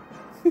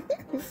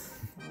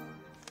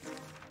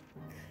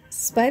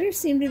 Spiders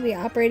seem to be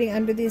operating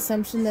under the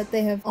assumption that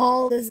they have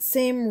all the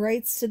same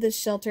rights to this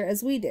shelter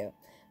as we do.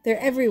 They're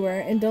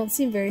everywhere and don't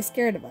seem very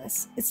scared of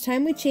us. It's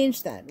time we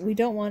change that. We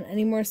don't want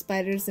any more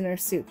spiders in our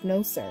soup.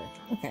 No, sir.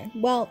 Okay.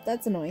 Well,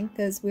 that's annoying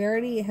because we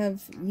already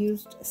have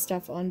used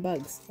stuff on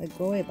bugs. Like,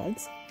 go away,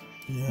 bugs.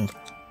 Yeah.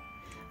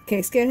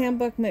 Okay, Scout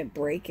Handbook might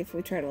break if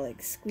we try to,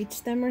 like,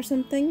 squeech them or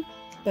something.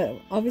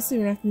 But obviously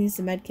we're not going to use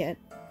the med kit.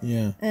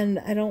 Yeah. And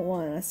I don't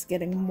want us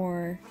getting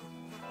more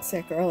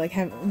sick or, like,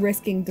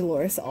 risking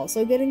Dolores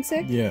also getting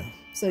sick. Yeah.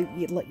 So,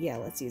 yeah,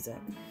 let's use it.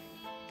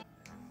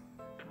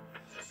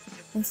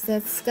 What's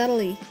that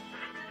scuttly?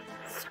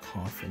 It's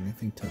coughing. I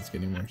think Ted's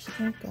getting worse.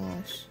 Oh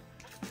gosh.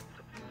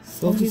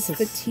 Still he's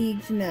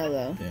fatigued now,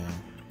 though. Yeah.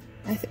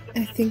 I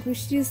think we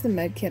should use the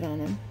med kit on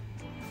him.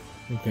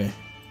 Okay.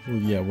 Well,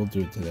 yeah, we'll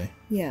do it today.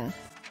 Yeah.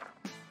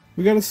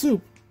 We got a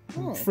soup.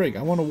 Oh. Frig,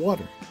 I want a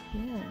water.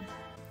 Yeah.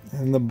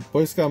 And the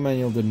Boy Scout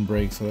manual didn't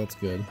break, so that's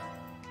good.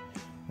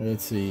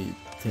 Let's see.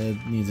 Ted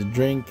needs a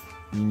drink.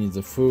 He needs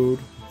a food.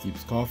 He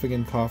keeps coughing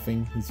and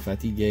coughing. He's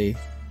fatigué.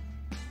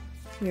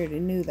 We already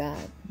knew that.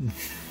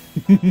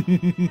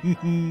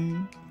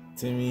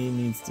 Timmy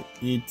needs to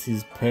eat.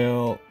 He's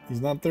pale.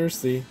 He's not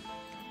thirsty.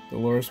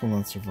 Dolores will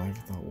not survive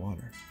without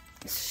water.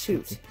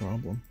 Shoot. That's a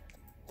problem.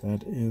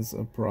 That is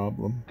a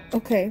problem.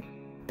 Okay.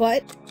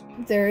 But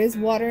there is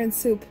water and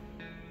soup.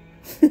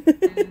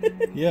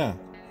 Yeah.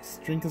 Let's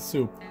drink a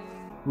soup.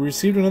 We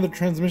received another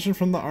transmission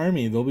from the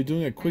army. They'll be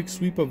doing a quick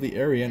sweep of the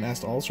area and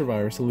asked all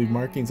survivors to leave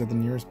markings at the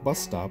nearest bus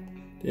stop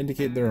to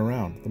indicate they're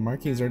around. The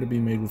markings are to be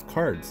made with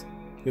cards.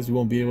 Because we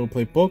won't be able to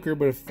play poker,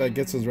 but if that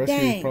gets us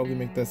rescued, we'll probably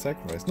make that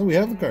sacrifice. No, we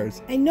have the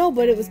cards. I know,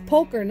 but it was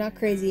poker, not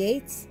crazy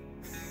eights.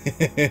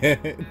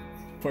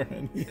 Poor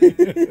honey.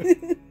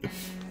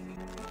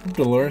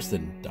 Dolores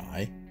didn't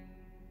die.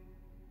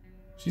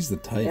 She's the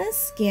type.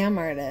 That's a scam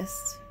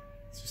artist.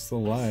 She's still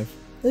alive.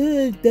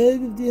 Died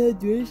of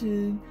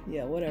dehydration.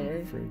 Yeah,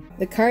 whatever.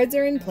 The cards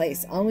are in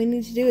place. All we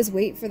need to do is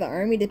wait for the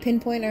army to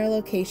pinpoint our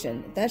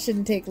location. That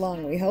shouldn't take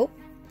long, we hope.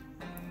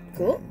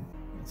 Cool.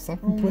 Stop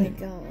Oh my complaining.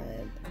 god.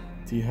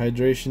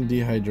 Dehydration,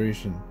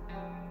 dehydration.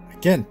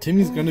 Again,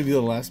 Timmy's gonna be the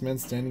last man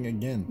standing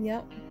again.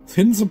 Yep.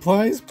 Hidden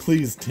supplies?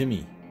 Please,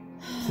 Timmy.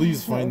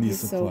 Please That find would be these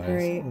so supplies.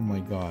 great. Oh my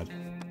god.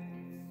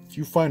 If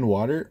you find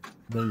water,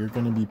 then you're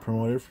gonna be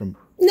promoted from...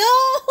 No!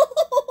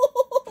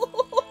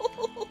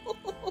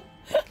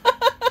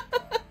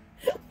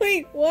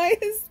 Wait, why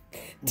is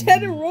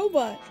Ted a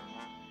robot?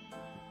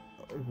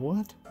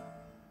 What?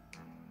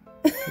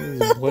 There's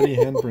a bloody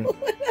handprint.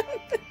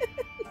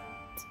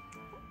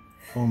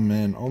 Oh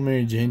man, all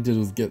Mary Jane did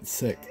was get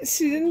sick.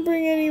 She didn't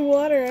bring any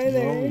water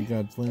either. No, we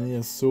got plenty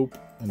of soup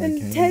and a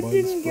can of Ted bug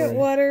didn't spray. get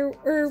water,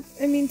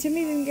 Timmy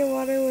didn't get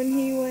water when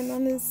he went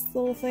on his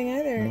little thing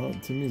either. No,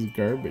 Timmy's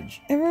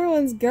garbage.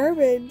 Everyone's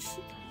garbage.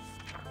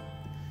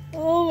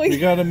 Oh my We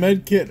got a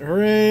med kit,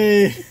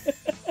 hooray!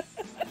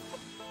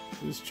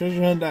 This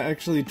treasure hunt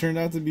actually turned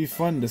out to be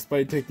fun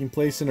despite taking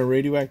place in a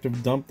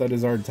radioactive dump that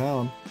is our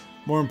town.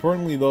 More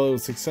importantly though, it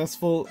was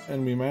successful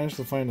and we managed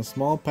to find a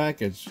small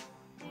package.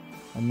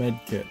 A med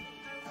kit.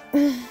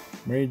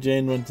 Mary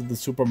Jane went to the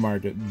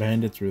supermarket.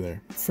 Bandits were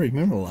there. Freak,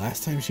 remember the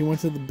last time she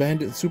went to the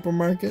bandit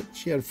supermarket?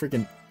 She had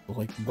freaking,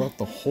 like, brought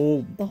the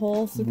whole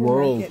supermarket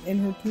world in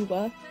her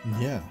tuba.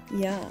 Yeah.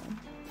 Yeah.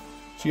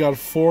 She got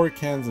 4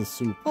 cans of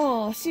soup.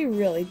 Oh, she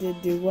really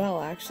did do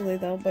well actually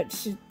though, but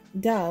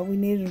we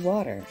needed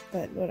water,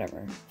 but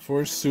whatever.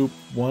 4 soup,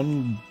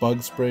 1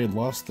 bug spray,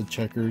 lost the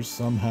checkers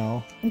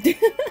somehow. We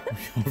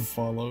got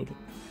followed.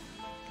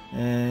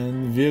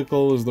 And the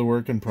vehicle was the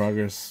work in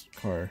progress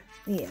car.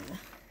 Yeah.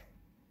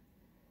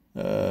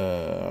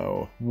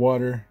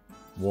 Water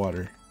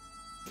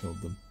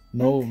killed them.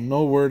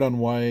 No word on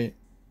why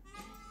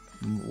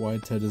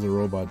Ted is a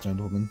robot,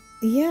 gentlemen.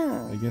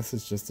 Yeah. I guess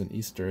it's just an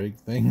Easter egg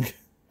thing.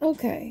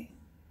 Okay.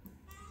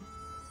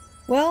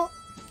 Well,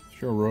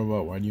 If you're a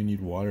robot, why do you need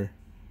water?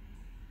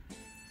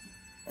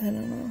 I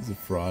don't know. He's a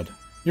fraud.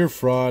 You're a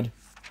fraud.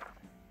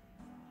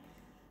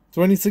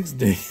 26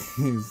 days.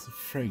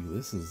 Frig,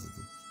 this is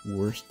the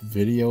worst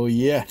video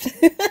yet.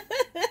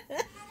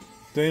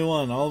 Day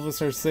 1, all of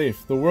us are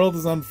safe. The world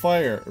is on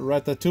fire.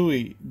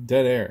 Ratatouille,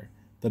 dead air.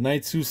 The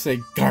knights who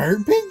say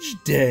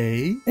garbage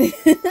day?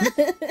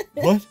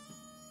 What?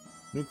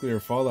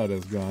 Nuclear fallout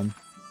has gone.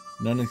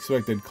 An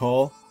unexpected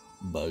call.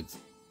 Bugs.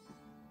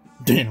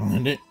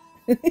 Damn it.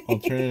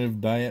 Alternative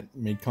diet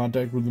made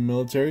contact with the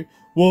military.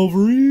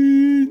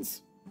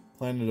 Wolverines!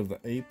 Planet of the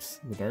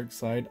Apes. The dark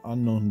side.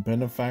 Unknown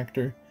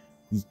benefactor.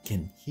 We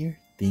can hear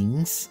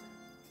things.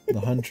 The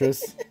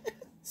Huntress.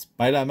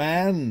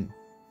 Spider-Man.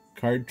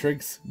 Card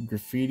tricks.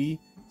 Graffiti.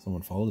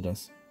 Someone followed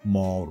us.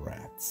 Mall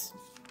rats.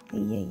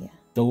 Yeah.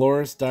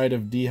 Dolores died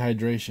of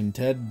dehydration.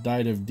 Ted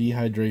died of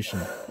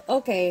dehydration.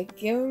 Okay,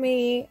 give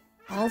me...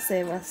 I'll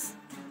save us.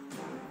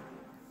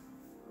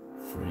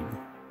 Frig.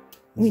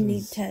 We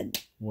need Ted.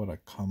 What a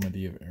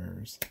comedy of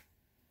errors.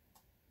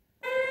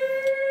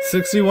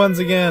 61s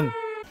again.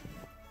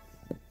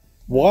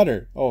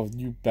 Water. Oh,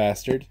 you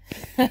bastard.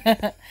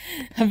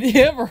 Have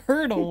you ever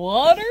heard of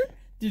water?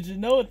 Did you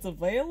know it's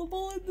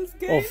available in this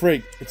game? Oh,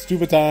 frig. It's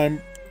tuba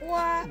time.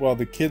 What? While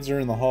the kids are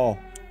in the hall.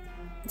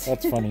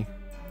 That's funny.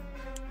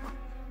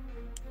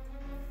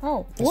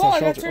 Oh, That's whoa, not I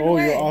got shelter. turned Oh,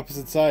 away. you're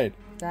opposite side.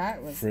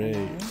 That was Frig.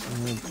 annoying.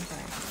 The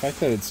fact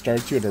that it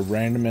starts you at a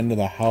random end of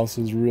the house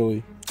is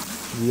really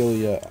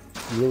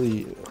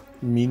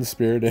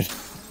mean-spirited.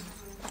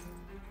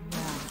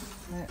 Yeah,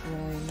 that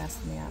really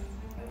messed me up.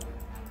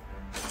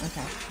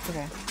 Okay, it's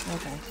okay.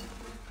 Okay.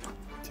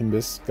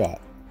 Timbus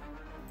Scott.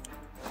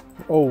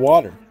 Oh,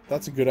 water.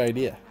 That's a good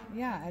idea.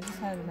 Yeah, I just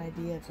had an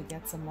idea to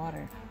get some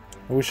water.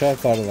 I wish I had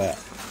thought of that.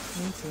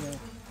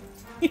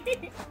 Me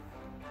too.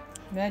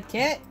 Med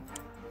kit.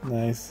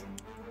 Nice.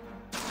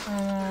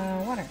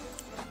 Water.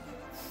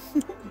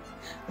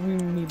 We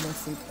need more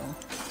soup though.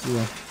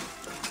 Yeah.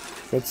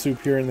 Got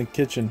soup here in the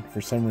kitchen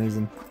for some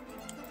reason.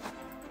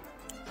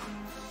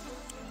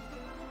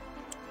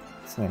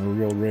 It's not a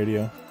real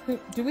radio.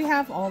 Do we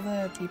have all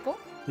the people?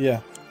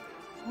 Yeah.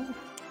 Oh.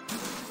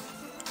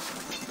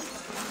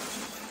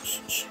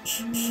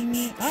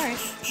 Alright, I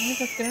think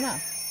that's good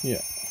enough.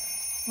 Yeah.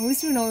 At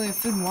least we know we have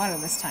food and water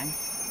this time.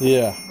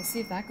 Yeah. We'll see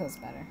if that goes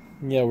better.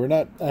 Yeah, we're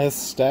not as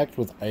stacked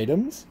with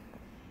items,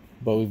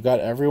 but we've got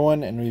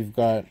everyone and we've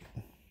got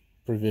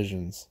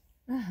provisions.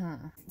 Uh-huh.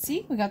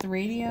 See, we got the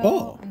radio.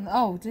 Oh.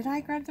 Oh, did I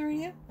grab the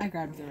radio? I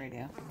grabbed the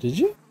radio. Did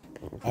you?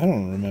 I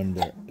don't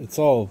remember. It's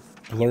all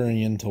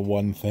blurring into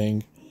one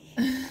thing.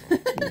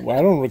 Well,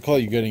 I don't recall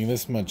you getting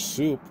this much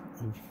soup.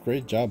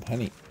 Great job,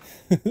 honey.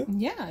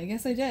 Yeah, I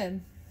guess I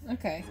did.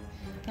 Okay.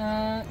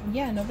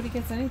 Yeah, nobody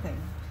gets anything.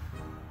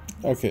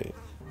 Okay.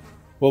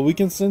 Well, we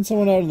can send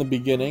someone out in the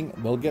beginning.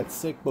 They'll get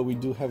sick, but we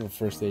do have a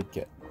first aid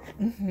kit.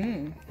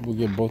 Mm-hmm. We'll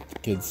get both the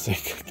kids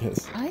sick, I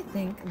guess. I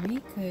think we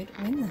could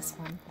win this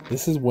one.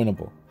 This is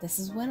winnable. This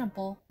is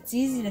winnable. It's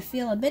easy to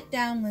feel a bit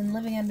down when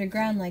living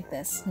underground like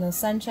this. No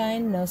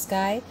sunshine, no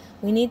sky.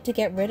 We need to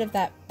get rid of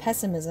that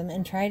pessimism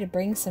and try to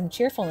bring some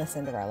cheerfulness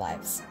into our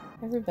lives.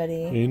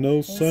 Everybody. Ain't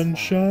no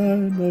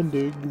sunshine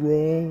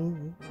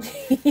underground.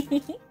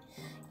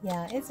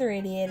 Yeah, it's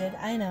irradiated.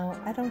 I know.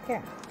 I don't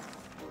care.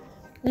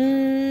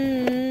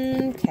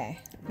 Okay.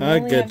 We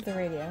only have the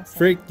radio. So.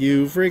 Frick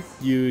you,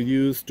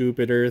 you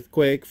stupid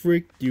earthquake.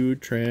 Frick you,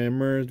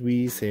 tremors.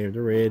 We saved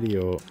the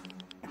radio.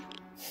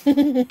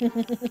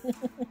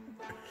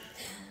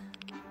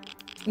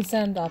 You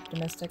sound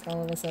optimistic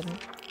all of a sudden.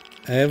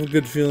 I have a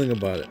good feeling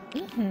about it.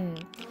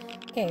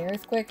 Okay,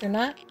 earthquake or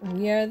not,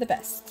 we are the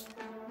best.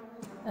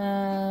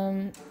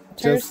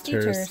 Just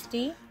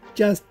Thirsty.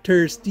 Just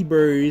thirsty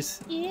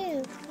birds.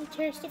 You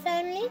thirsty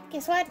family?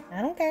 Guess what?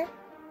 I don't care.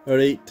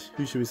 Alright,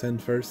 who should we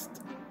send first?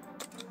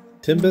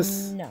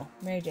 Timbus? No,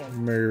 Mary Jane.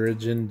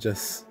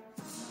 Merigingis.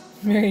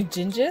 Mary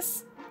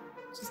Gingis?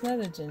 She's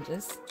not a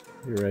Gingis.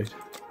 You're right.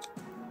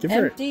 Give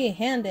her.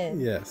 Empty-handed.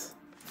 Yes.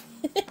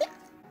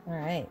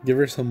 Alright. Give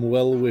her some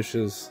well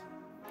wishes.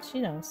 She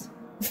knows.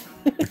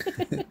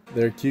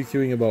 They're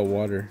QQing about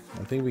water.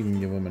 I think we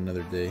can give them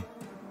another day.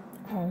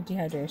 Oh,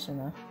 dehydration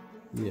though.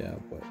 Yeah,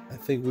 but I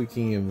think we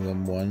can give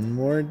them one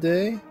more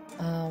day.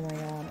 Oh my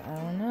god, I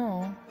don't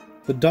know.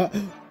 The doc.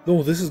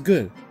 No, this is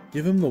good.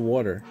 Give him the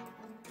water.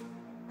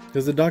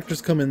 Because the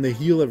doctors come in, they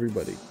heal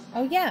everybody.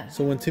 Oh yeah.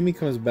 So when Timmy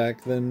comes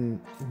back, then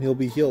he'll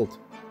be healed.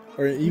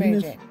 Or even Mary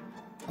if. Jane.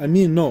 I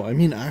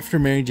mean after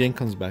Mary Jane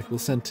comes back, we'll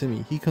send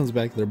Timmy. He comes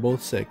back, they're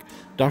both sick.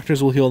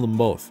 Doctors will heal them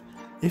both.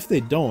 If they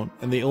don't,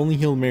 and they only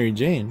heal Mary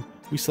Jane,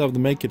 we still have the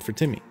med kit for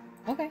Timmy.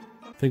 Okay.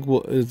 I think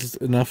it's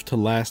enough to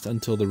last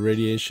until the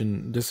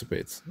radiation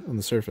dissipates on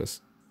the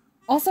surface.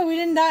 Also, we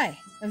didn't die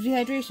of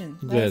dehydration.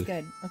 That was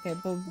Good. good. Okay,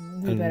 but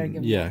we better give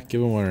him Yeah, water.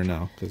 give him water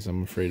now, because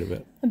I'm afraid of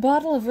it. A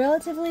bottle of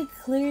relatively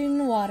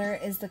clean water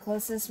is the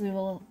closest we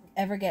will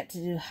ever get to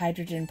do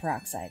hydrogen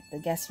peroxide. The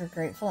guests were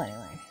grateful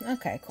anyway.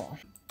 Okay, cool.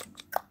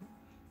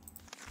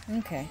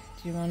 Okay,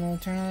 do you want to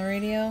turn on the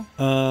radio?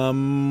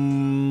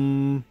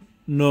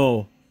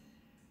 No.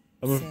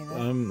 Say that.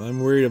 I'm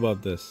worried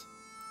about this.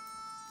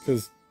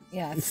 Because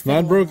Yeah, it's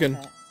not fiddle with broken.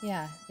 it.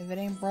 Yeah, if it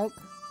ain't broke,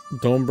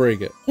 Don't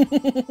break it.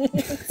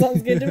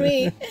 sounds good to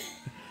me.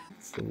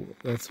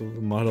 That's the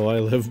motto I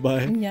live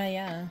by.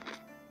 Yeah.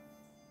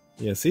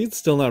 Yeah, see, it's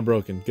still not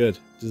broken. Good.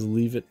 Just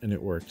leave it and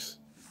it works.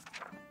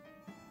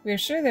 We're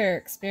sure they're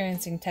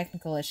experiencing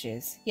technical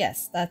issues.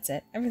 Yes, that's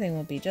it. Everything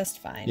will be just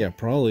fine. Yeah,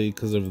 probably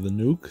because of the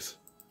nukes.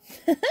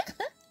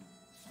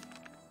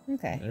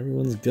 Okay.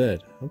 Everyone's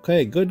good.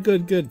 Okay,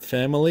 good.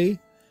 Family.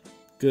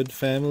 Good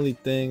family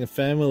thing. A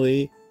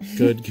family.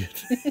 Good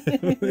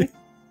family.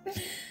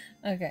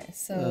 Okay,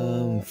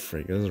 so...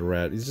 Freak, there's a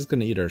rat. He's just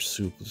gonna eat our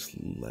soup. Just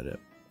let it.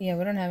 Yeah,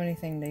 we don't have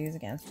anything to use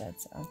against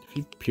it, so... If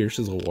he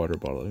pierces a water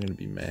bottle, I'm gonna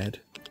be mad.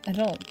 I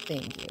don't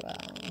think you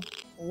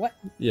will. What?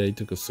 Yeah, he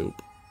took a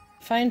soup.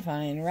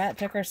 Fine. Rat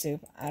took our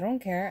soup. I don't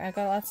care. I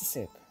got lots of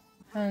soup.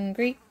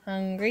 Hungry.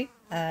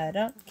 I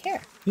don't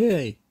care.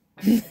 Yay.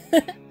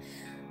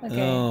 Okay.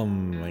 Oh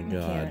my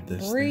god. Can't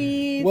This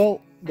breathe. thing.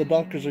 Well, the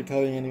doctors are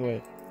coming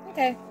anyway.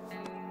 Okay.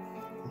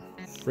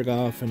 Frig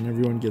off and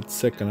everyone gets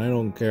sick and I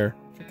don't care.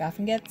 Freak off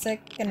and get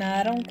sick, and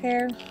I don't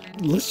care.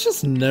 Let's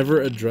just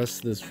never address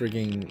this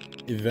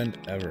frigging event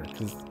ever.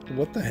 Because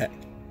what the heck?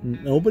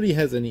 Nobody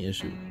has any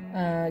issue.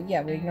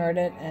 Yeah, we ignored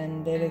it,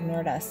 and it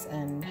ignored us,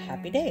 and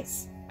happy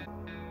days.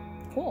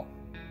 Cool.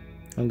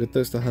 Hunger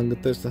thirst.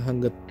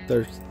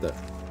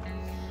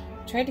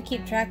 Tried to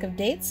keep track of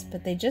dates,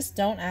 but they just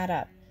don't add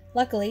up.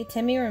 Luckily,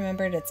 Timmy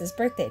remembered it's his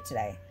birthday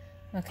today.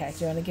 Okay, do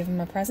you want to give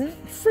him a present?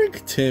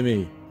 Frig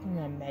Timmy.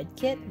 A med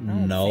kit? I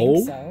don't No.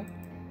 think so.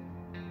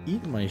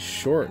 Eat my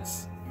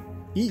shorts.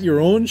 Eat your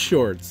own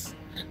shorts.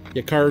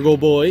 You cargo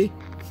boy.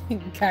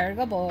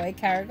 Cargo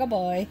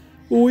boy.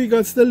 Oh, he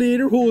got the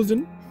later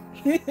hosen.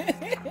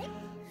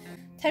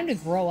 Time to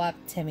grow up,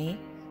 Timmy.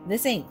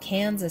 This ain't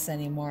Kansas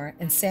anymore,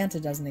 and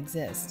Santa doesn't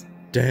exist.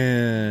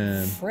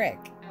 Damn. Frick.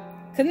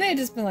 Couldn't they have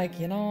just been like,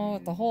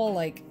 the whole,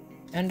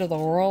 end of the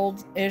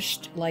world-ish,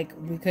 like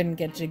we couldn't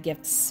get you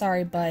gifts.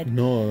 Sorry, bud.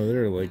 No,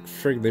 they're like,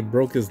 frick, they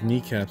broke his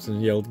kneecaps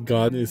and yelled,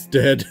 God is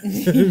dead.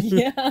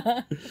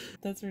 Yeah,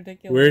 that's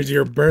ridiculous. Where's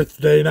your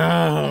birthday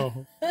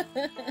now?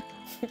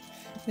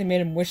 They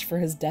made him wish for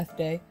his death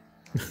day.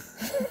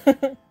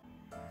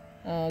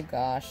 Oh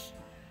gosh.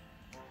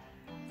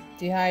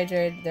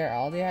 Dehydrated. They're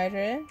all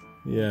dehydrated?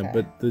 Yeah, Okay.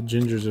 but the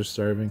gingers are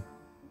starving.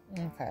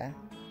 Okay.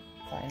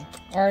 Fine.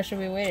 Or should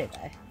we wait a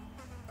day?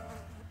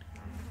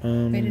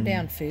 Wait a day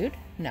on food?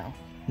 No.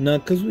 No,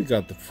 because we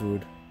got the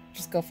food.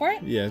 Just go for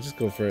it? Yeah, just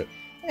go for it.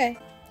 Okay.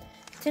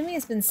 Timmy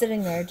has been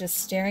sitting there just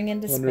staring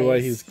into space. Wonder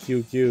why he's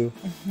QQ.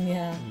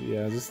 Yeah.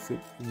 Yeah, just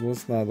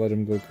let's not let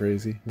him go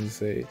crazy. Just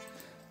say,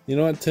 you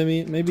know what,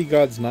 Timmy? Maybe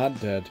God's not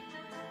dead.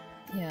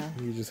 Yeah.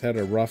 You just had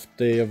a rough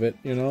day of it,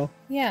 you know?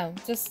 Yeah,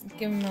 just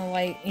give him a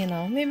light, you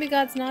know, maybe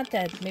God's not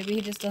dead. Maybe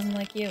he just doesn't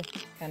like you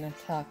kind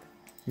of talk.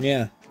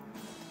 Yeah.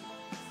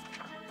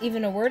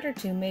 Even a word or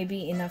two may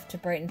be enough to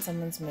brighten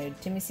someone's mood.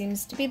 Timmy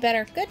seems to be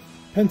better. Good.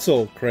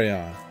 Pencil,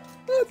 crayon.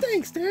 Oh,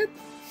 thanks, Dad.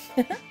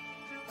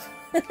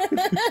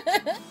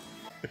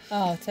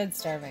 Oh, Ted's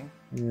starving.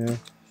 Yeah.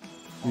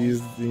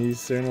 He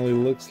certainly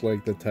looks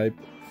like the type.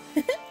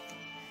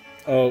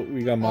 Oh,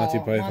 we got Monty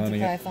Python Monty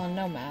again. Python,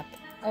 no map.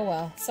 Oh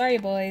well. Sorry,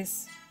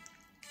 boys.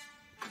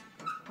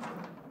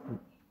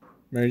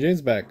 Mary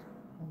Jane's back.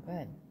 Oh,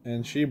 good.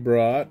 And she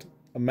brought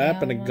a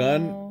map and a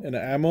gun Ammo. and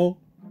ammo.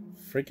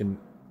 Freaking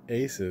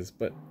aces,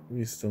 but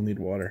we still need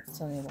water.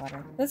 Still need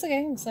water. That's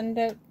okay. We'll send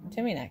out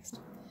Timmy next.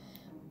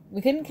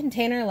 We couldn't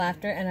contain our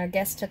laughter, and our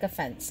guests took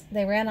offense.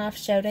 They ran off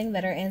shouting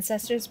that our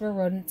ancestors were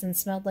rodents and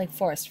smelled like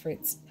forest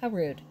fruits. How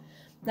rude.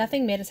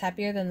 Nothing made us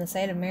happier than the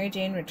sight of Mary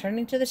Jane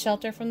returning to the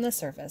shelter from the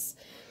surface.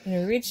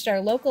 When we reached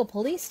our local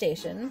police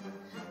station,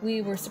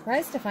 we were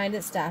surprised to find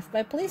it staffed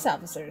by police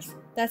officers.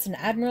 That's an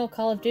Admiral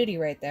Call of Duty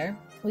right there.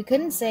 We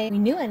couldn't say we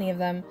knew any of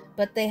them,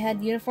 but they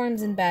had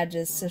uniforms and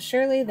badges, so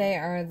surely they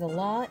are the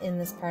law in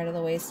this part of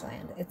the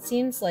wasteland. It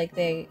seems like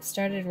they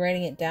started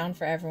writing it down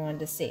for everyone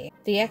to see.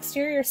 The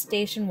exterior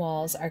station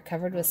walls are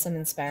covered with some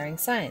inspiring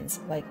signs,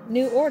 like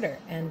New Order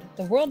and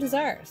The World is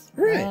Ours.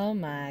 Right. Oh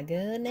my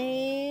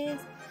goodness.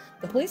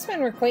 The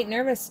policemen were quite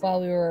nervous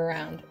while we were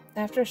around.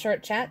 After a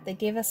short chat, they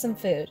gave us some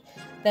food,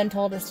 then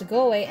told us to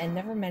go away and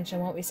never mention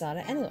what we saw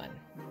to anyone.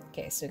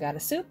 Okay, so we got a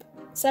soup.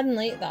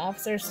 Suddenly, the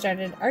officers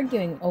started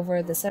arguing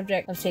over the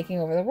subject of taking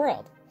over the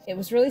world. It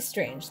was really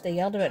strange. They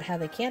yelled about how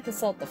they can't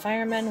assault the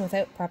firemen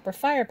without proper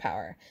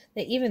firepower.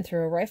 They even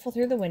threw a rifle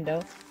through the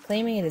window,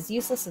 claiming it is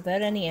useless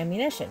without any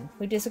ammunition.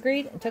 We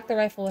disagreed and took the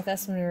rifle with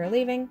us when we were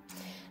leaving.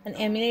 An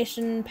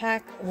ammunition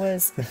pack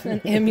was...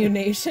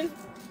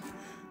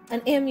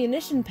 An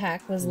ammunition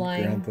pack was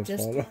lying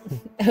just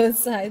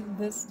outside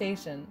the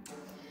station.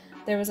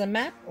 There was a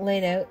map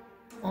laid out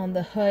on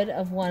the hood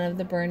of one of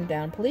the burned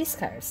down police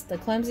cars. The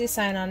clumsy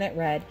sign on it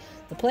read,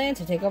 "The plan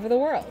to take over the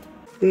world."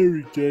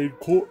 Mary Jane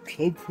caught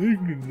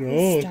something.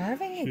 She's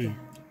starving again.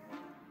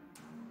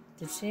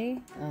 Did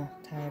she? Oh,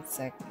 tired,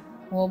 sick.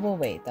 Well, we'll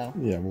wait though.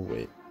 Yeah, we'll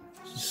wait.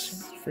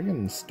 She's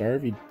friggin'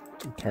 starvy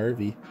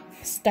tarvy.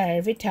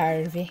 Starvy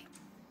tarvy.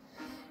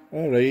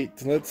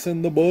 Alright, let's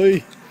send the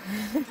boy.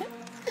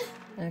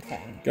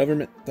 Okay.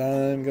 Government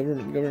time,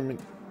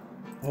 government.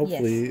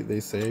 Hopefully Yes. they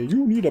say,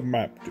 you need a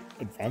map to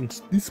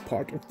advance this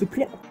part of the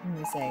plot. And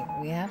we say,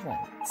 we have one.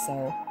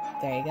 So,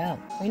 there you go.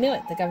 We knew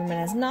it. The government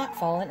has not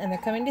fallen, and they're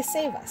coming to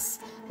save us.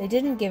 They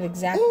didn't give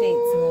exact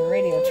dates in the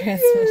radio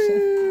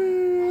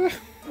transmission.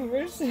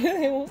 We're sure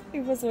they won't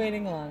keep us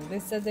waiting long. They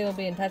said they will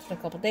be in touch in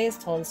a couple days,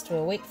 told us to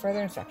await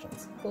further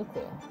instructions. Cool.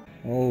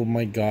 Oh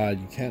my god,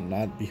 you can't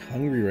not be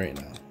hungry right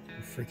now.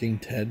 You freaking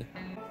Ted.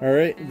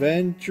 Alright,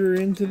 venture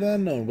into the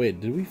unknown. Wait,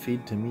 did we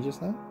feed Timmy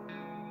just now?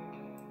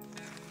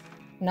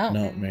 No.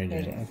 No, Mary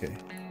Jane. Okay.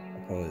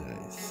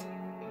 Apologize.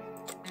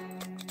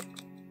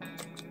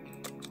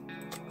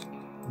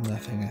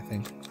 Nothing, I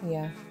think.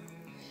 Yeah.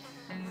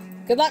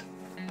 Good luck!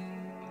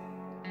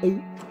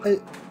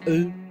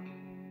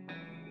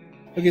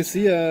 Okay,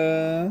 see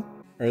ya.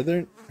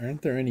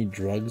 Aren't there any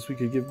drugs we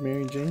could give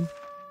Mary Jane?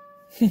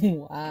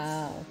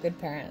 Wow, good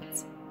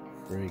parents.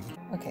 Frig.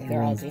 Okay,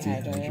 they're all Everyone's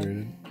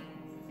dehydrated.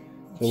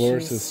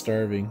 Dolores is Jeez.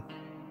 starving.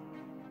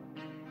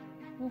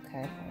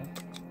 Okay, fine.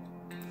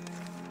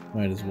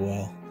 Might as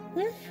well.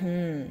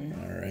 Mm-hmm.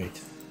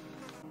 Alright.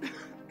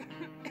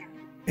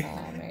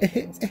 Oh, Mary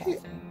Jane's coughing.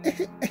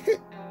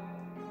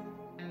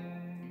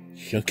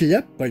 Shuck it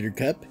up,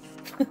 Buttercup.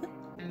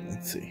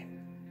 Let's see.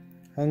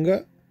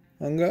 Hunga,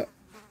 bunga,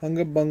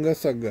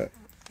 sugga.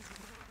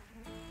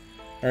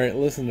 Alright,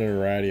 listen to the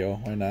radio.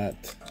 Why not?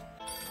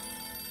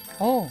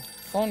 Oh,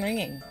 phone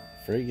ringing.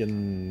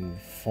 Friggin'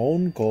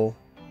 phone call.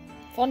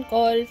 Phone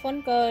call.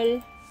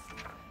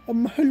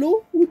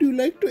 Hello? Would you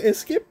like to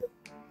escape?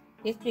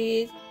 Yes,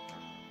 please.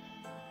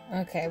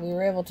 Okay, we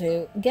were able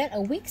to get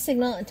a weak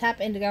signal and tap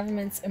into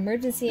government's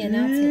emergency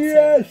announcement Yes!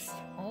 service.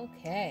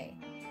 Okay.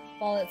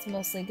 Wallet's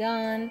mostly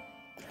gone.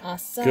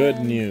 Awesome. Good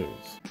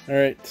news.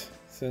 Alright,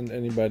 send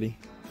anybody.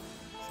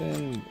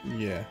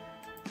 Yeah.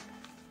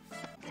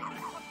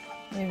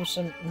 Maybe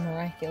she'll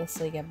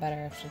miraculously get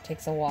better if she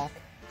takes a walk.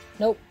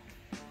 Nope.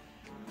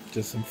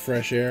 Just some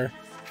fresh air.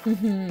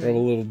 Rub a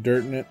little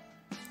dirt in it.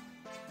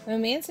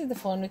 When we answered the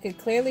phone, we could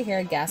clearly hear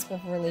a gasp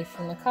of relief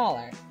from the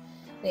caller.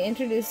 They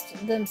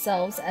introduced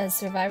themselves as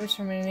survivors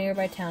from a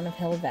nearby town of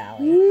Hill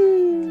Valley.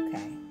 Woo.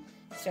 Okay.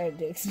 Started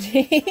to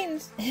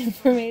exchange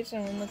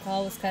information when the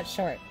call was cut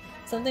short.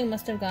 Something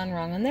must have gone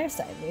wrong on their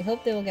side. We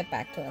hope they will get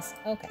back to us.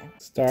 Okay.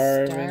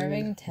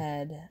 Starving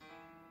Ted.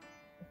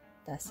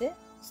 That's it?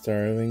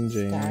 Starving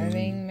Jane.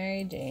 Starving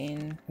Mary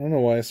Jane. I don't know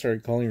why I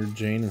started calling her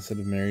Jane instead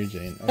of Mary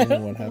Jane. I don't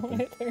know what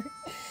happened.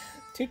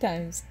 2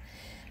 times.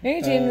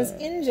 Mary Jane was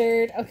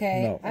injured.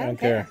 Okay. No, I don't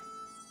care.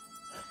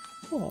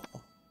 Oh.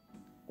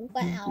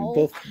 Wow. We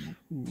both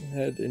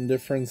had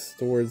indifference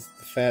towards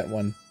the fat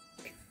one.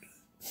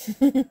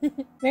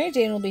 Mary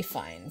Jane will be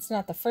fine. It's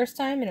not the first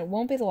time, and it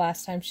won't be the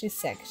last time she's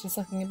sick. She's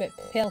looking a bit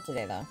pale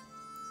today, though.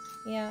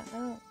 Yeah, I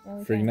don't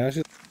really Freak, now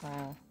she's...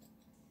 Wow.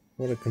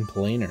 What a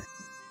complainer.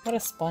 What a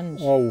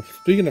sponge. Oh,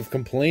 speaking of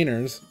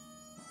complainers.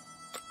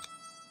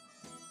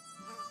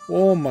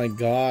 Oh my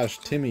gosh,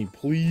 Timmy,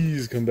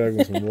 please come back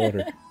with some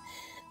water.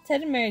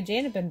 Ted and Mary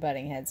Jane have been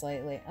butting heads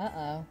lately.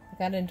 Uh-oh. We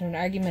got into an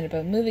argument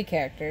about movie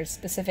characters,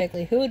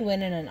 specifically who would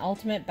win in an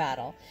ultimate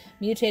battle,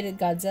 mutated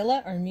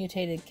Godzilla or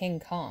mutated King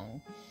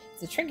Kong.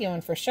 It's a tricky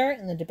one for sure,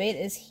 and the debate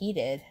is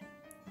heated.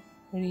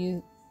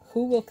 Who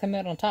will come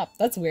out on top?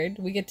 That's weird.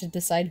 We get to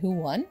decide who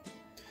won?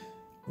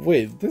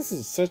 Wait, this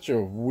is such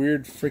a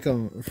weird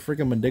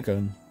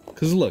frickamadicka.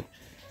 Because look,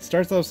 it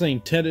starts off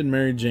saying Ted and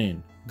Mary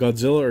Jane,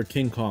 Godzilla or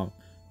King Kong.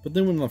 But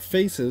then when the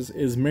faces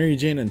is Mary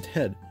Jane and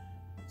Ted.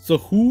 So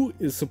who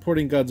is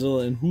supporting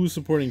Godzilla and who's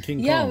supporting King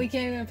Kong? Yeah, we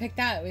can't even pick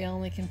that. We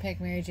only can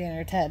pick Mary Jane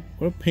or Ted.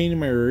 What a pain in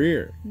my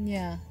rear.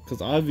 Yeah.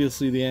 Because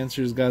obviously the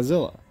answer is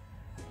Godzilla.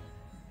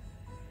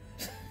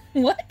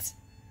 What?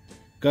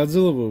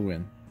 Godzilla will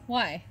win.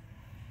 Why?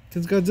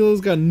 Because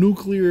Godzilla's got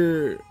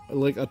nuclear,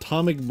 like,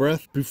 atomic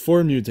breath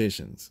before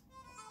mutations.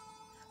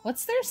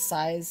 What's their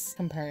size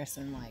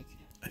comparison like?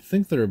 I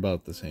think they're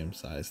about the same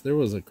size. There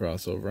was a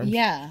crossover.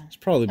 Yeah. There's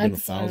probably been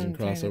That's 1,000 what I'm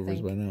trying to crossovers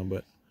think. by now,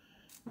 but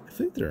I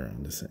think they're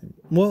around the same.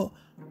 Well,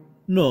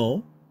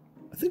 no.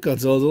 I think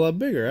Godzilla's a lot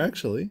bigger,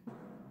 actually.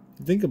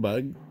 Think about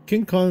it.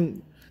 King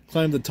Kong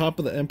climbed the top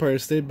of the Empire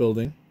State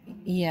Building.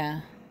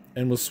 Yeah.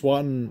 And was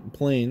swatting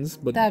planes,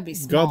 but That'd be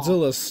small.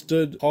 Godzilla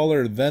stood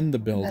taller than the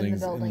buildings,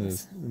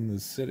 buildings. In the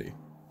city.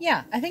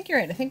 Yeah, I think you're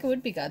right. I think it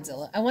would be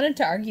Godzilla. I wanted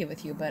to argue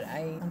with you, but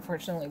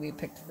unfortunately we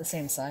picked the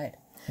same side.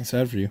 That's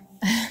sad for you.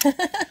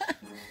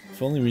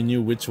 If only we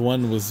knew which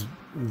one was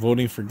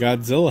voting for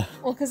Godzilla.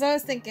 Well, because I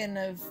was thinking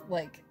of,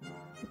 like,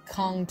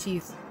 Kong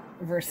teeth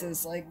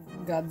versus, like,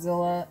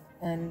 Godzilla,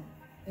 and,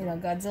 you know,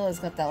 Godzilla's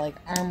got that, like,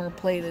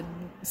 armor-plated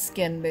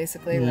skin,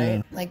 basically, Yeah.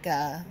 right? Like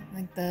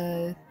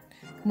the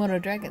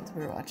Komodo dragons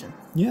we were watching.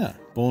 Yeah,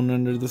 bone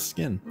under the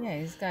skin. Yeah,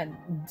 he's got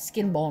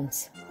skin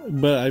bones.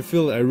 But I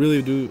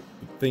really do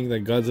think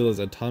that Godzilla's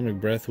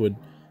atomic breath would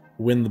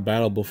win the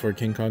battle before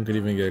King Kong could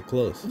even get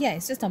close. Yeah,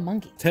 he's just a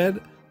monkey. Ted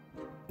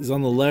is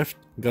on the left,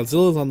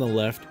 Godzilla's on the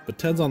left, but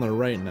Ted's on the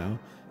right now.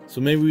 So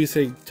maybe we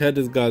say Ted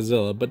is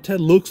Godzilla, but Ted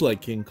looks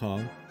like King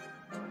Kong.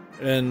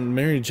 And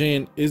Mary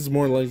Jane is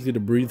more likely to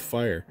breathe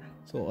fire.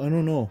 So I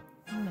don't know.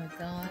 Oh my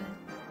god.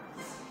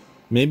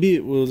 Maybe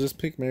we'll just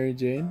pick Mary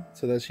Jane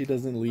so that she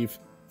doesn't leave,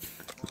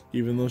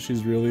 even though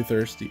she's really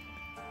thirsty.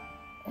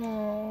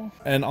 Oh.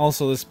 And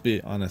also, let's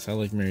be honest, I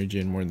like Mary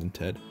Jane more than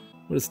Ted.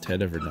 What has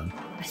Ted ever done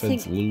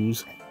besides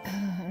lose?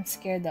 I'm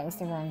scared that was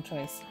the wrong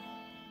choice.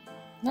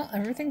 No,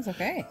 everything's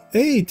okay.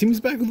 Hey, Timmy's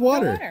back with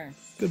water. Water.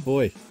 Good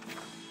boy.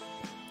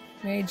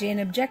 Mary Jane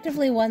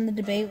objectively won the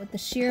debate with the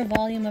sheer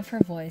volume of her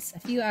voice. A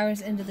few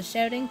hours into the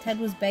shouting, Ted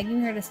was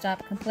begging her to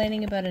stop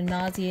complaining about a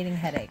nauseating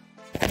headache.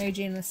 Mary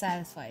Jane was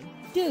satisfied.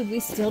 Dude,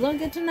 we still don't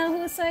get to know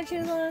whose side she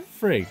was on?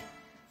 Frig.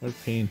 What a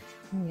pain.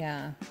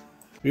 Yeah.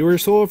 We were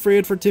so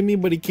afraid for Timmy,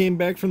 but he came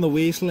back from the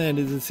wasteland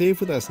and is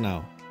safe with us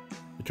now.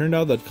 It turned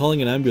out that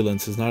calling an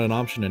ambulance is not an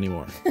option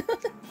anymore.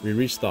 We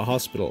reached the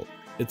hospital.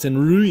 It's in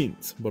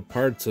ruins, but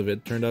parts of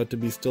it turned out to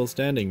be still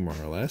standing, more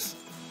or less.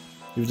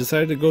 We've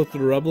decided to go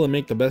through the rubble and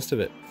make the best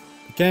of it.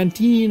 The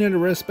canteen had a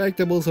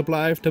respectable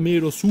supply of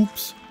tomato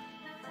soups.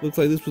 Looks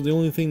like this was the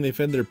only thing they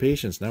fed their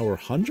patients. Now we're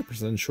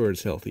 100% sure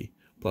it's healthy.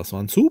 Plus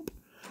one soup.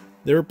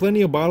 There were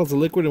plenty of bottles of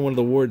liquid in one of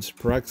the wards.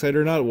 Peroxide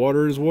or not,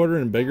 water is water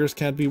and beggars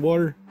can't be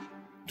water.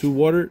 To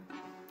water.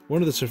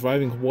 One of the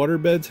surviving water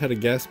beds had a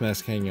gas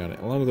mask hanging on it,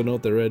 along with a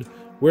note that read,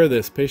 "Wear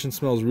this, patient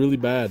smells really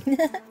bad."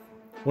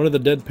 One of the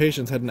dead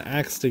patients had an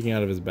axe sticking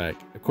out of his back.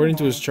 According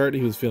to his chart,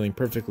 he was feeling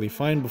perfectly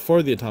fine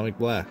before the atomic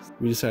blast.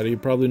 We decided he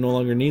probably no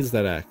longer needs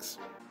that axe.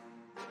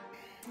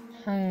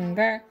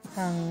 Hunger,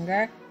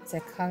 hunger,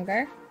 sick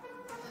hunger,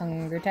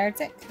 hunger tired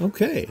sick.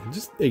 Okay,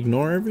 just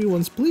ignore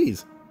everyone's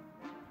please.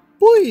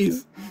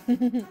 Please!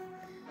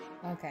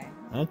 Okay.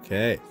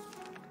 Okay.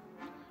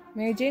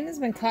 Mary Jane has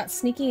been caught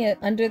sneaking out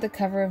under the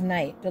cover of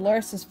night.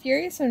 Dolores was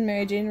furious when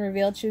Mary Jane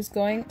revealed she was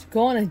going to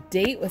go on a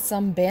date with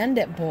some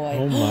bandit boy.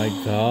 Oh my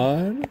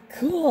god.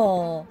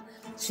 Cool.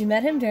 She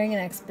met him during an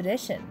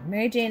expedition.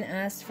 Mary Jane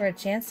asked for a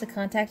chance to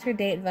contact her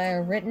date via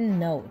a written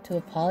note to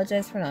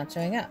apologize for not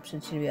showing up.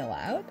 Should she be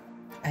allowed?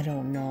 I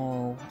don't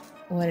know.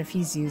 What if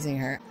he's using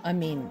her? I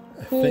mean,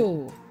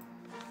 who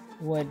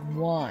would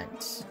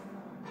want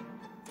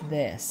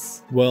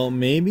this? Well,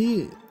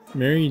 maybe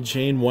Mary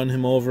Jane won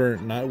him over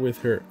not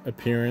with her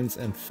appearance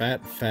and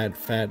fat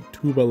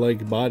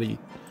tuba-like body,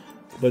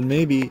 but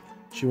maybe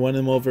she won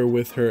him over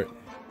with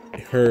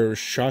her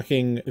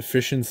shocking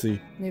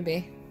efficiency.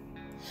 Maybe.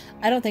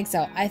 I don't think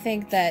so. I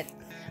think that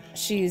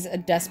she's a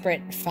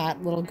desperate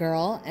fat little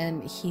girl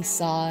and he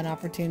saw an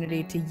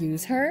opportunity to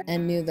use her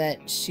and knew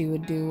that she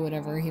would do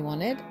whatever he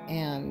wanted,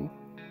 and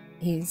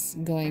he's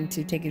going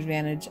to take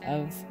advantage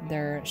of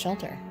their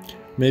shelter.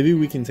 Maybe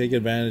we can take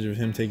advantage of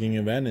him taking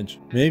advantage.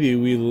 Maybe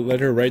we let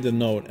her write the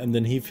note and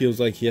then he feels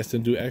like he has to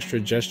do extra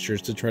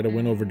gestures to try to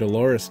win over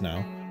Dolores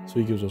now, so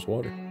he gives us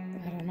water.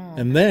 I don't know.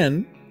 And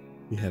then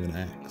we have an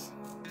axe.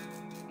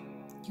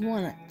 You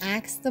want to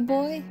axe the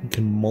boy? We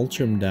can mulch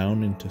him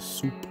down into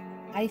soup.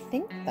 I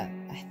think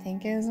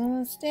it was a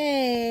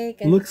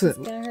mistake. Looks it's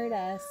gonna hurt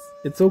us.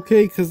 It's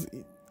okay because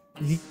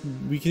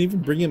we can even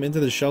bring him into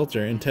the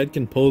shelter and Ted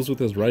can pose with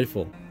his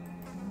rifle.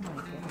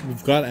 Oh,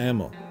 We've got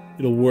ammo.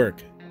 It'll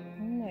work.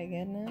 oh my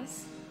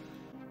goodness.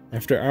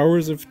 After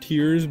hours of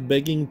tears,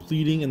 begging,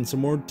 pleading, and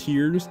some more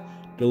tears,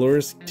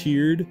 Dolores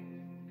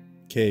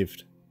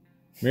caved.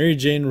 Mary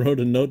Jane wrote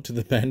a note to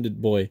the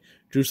bandit boy,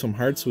 drew some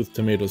hearts with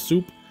tomato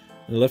soup,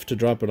 and left to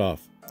drop it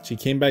off. She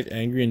came back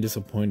angry and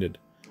disappointed.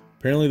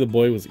 Apparently the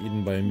boy was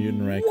eaten by a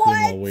mutant raccoon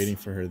while waiting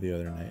for her the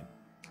other night.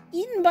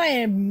 Eaten by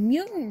a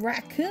mutant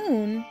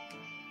raccoon?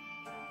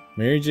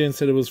 Mary Jane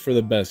said it was for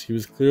the best. He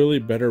was clearly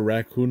better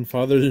raccoon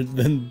father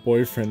than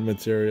boyfriend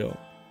material.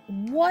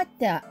 What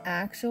the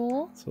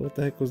actual? So what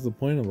the heck was the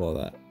point of all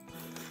that?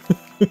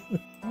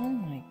 Oh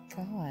my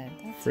god,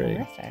 that's Frig.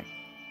 horrific.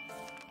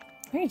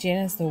 Mary Jane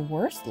has the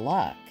worst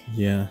luck.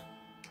 Yeah.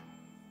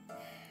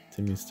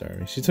 Timmy's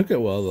starving. She took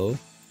it well though.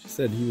 She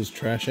said he was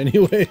trash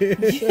anyway.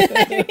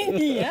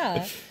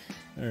 Yeah.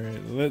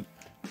 Alright,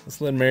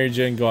 let's let Mary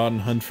Jane go out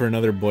and hunt for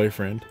another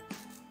boyfriend.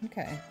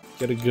 Okay.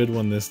 Get a good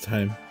one this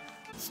time.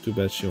 It's too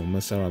bad she'll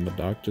miss out on the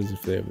doctors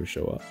if they ever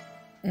show up.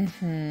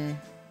 Mm-hmm.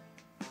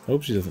 I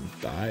hope she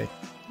doesn't die.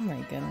 Oh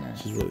my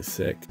goodness. She's really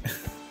sick.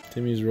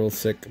 Timmy's real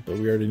sick, but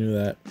we already knew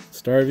that.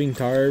 Starving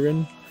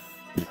Tarvin.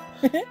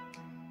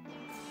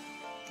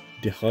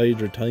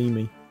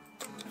 Dehydratimey.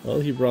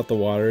 Well, he brought the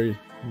water.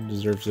 He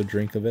deserves a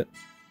drink of it.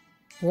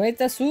 Wait,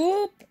 the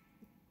soup!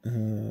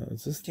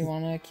 Is this? Do you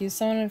want to accuse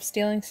someone of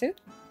stealing soup?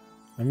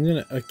 I'm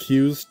gonna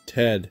accuse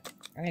Ted.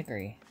 I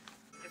agree.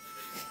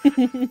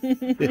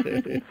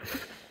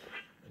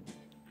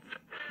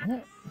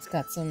 Oh, it's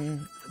got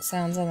some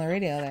sounds on the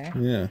radio there.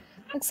 Yeah.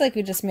 Looks like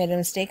we just made a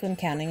mistake when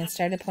counting and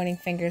started pointing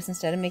fingers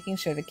instead of making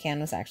sure the can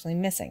was actually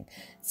missing.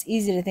 It's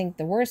easy to think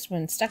the worst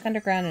when stuck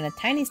underground in a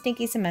tiny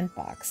stinky cement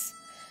box.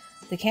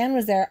 The can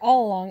was there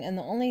all along, and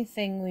the only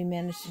thing we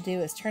managed to do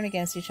is turn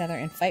against each other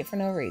and fight for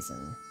no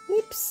reason.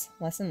 Oops.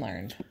 Lesson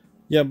learned.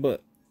 Yeah,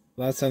 but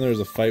last time there was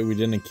a fight, we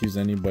didn't accuse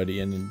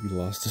anybody, and then we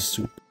lost the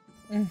soup.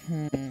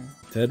 Mm-hmm.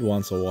 Ted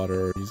wants a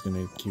water, or he's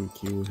gonna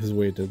QQ his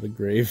way to the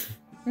grave.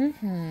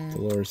 Mm-hmm.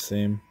 Dolores,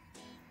 same.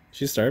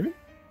 She's starving?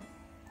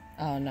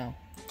 Oh, no.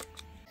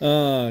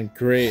 Ah,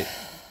 great.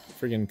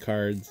 Friggin'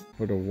 cards.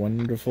 What a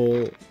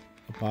wonderful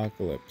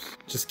apocalypse.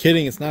 Just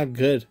kidding, it's not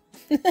good.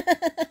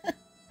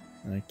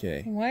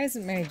 Okay. Why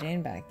isn't Mary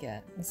Jane back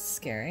yet? This is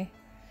scary.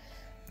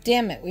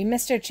 Damn it, we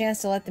missed our chance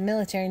to let the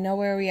military know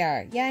where we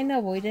are. Yeah, I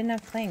know, but we didn't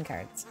have playing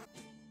cards.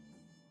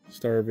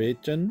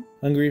 Starvation.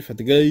 Hungry for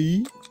the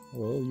guy.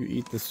 Well, you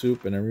eat the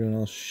soup and everyone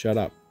else shut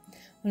up.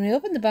 When we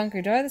opened the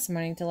bunker door this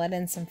morning to let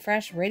in some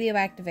fresh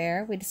radioactive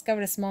air, we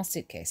discovered a small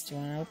suitcase. Do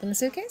you want to open the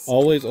suitcase?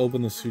 Always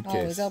open the suitcase.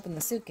 Always open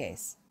the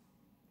suitcase.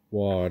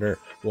 Water,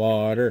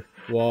 water,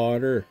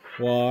 water,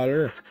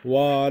 water,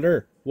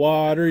 water.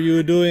 What are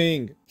you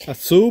doing? A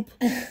soup?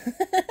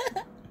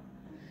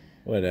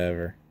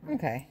 Whatever.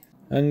 Okay.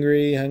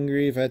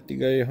 Hungry, fat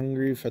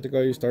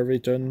guy,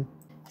 starvation.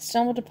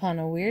 Stumbled upon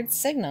a weird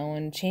signal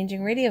when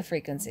changing radio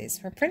frequencies.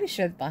 We're pretty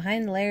sure that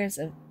behind layers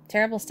of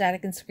terrible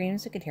static and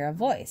screams we could hear a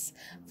voice.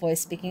 A voice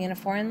speaking in a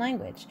foreign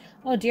language.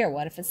 Oh dear,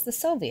 what if it's the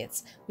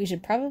Soviets? We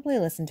should probably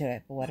listen to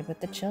it, but what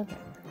about the children?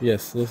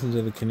 Yes, listen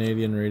to the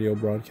Canadian radio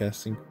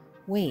broadcasting.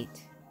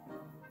 Wait.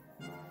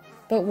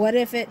 But what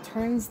if it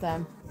turns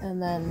them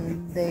and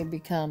then they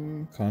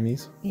become...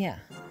 Commies? Yeah.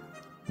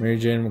 Mary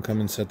Jane will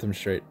come and set them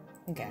straight.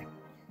 Okay.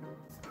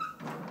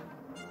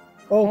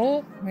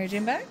 Oh, Mary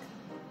Jane back?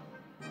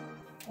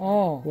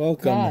 Oh,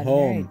 welcome God,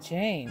 home. Mary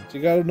Jane. She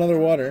got another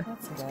water.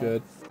 That's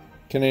good.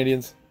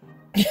 Canadians.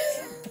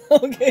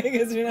 Okay,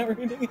 because you're not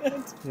reading it. You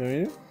want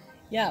me to?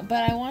 Yeah,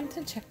 but I want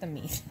to check the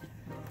meat.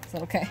 Is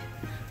that okay?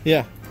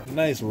 Yeah.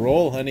 Nice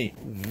roll, honey.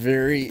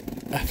 Very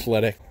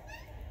athletic.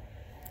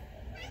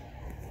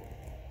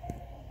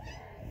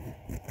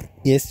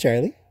 Yes,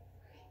 Charlie?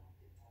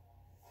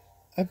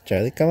 Up,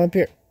 Charlie. Come up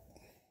here.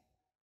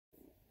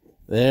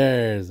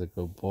 There's a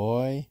good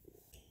boy.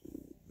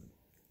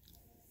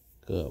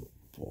 Good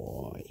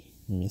boy.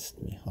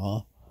 Missed me,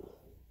 huh?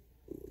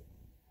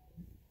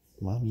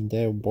 Mommy and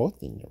Dad were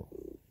both in the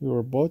room. We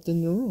were both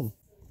in the room.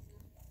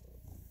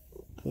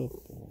 Good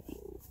boy.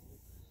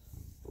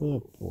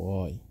 Good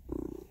boy.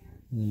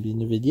 You wanna be in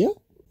the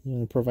video? You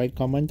wanna provide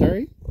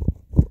commentary?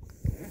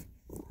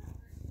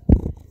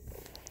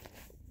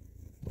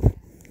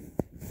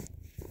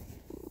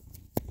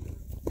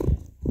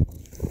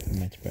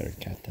 Much better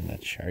cat than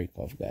that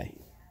Sharikov guy.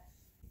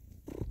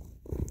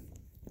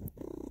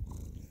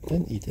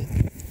 Then eat it.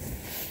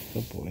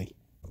 Good boy.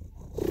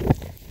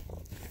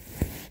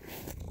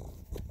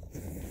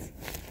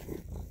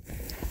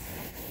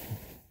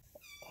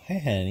 Hey,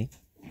 honey.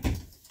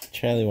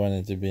 Charlie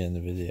wanted to be in the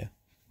video.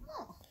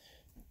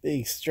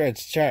 Big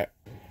stretch chart.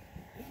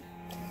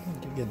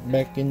 To get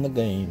back in the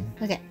game.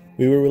 Okay.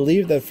 We were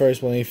relieved at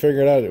first when we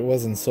figured out it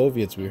wasn't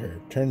Soviets we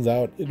heard. Turns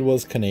out it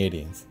was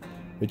Canadians,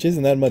 which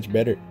isn't that much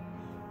better.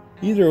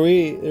 Either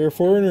way, they were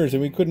foreigners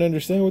and we couldn't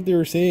understand what they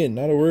were saying.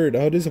 Not a word.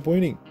 How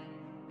disappointing.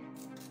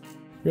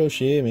 Real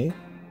shame, eh?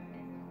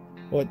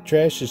 What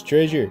trash is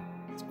treasure?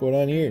 What's going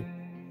on here?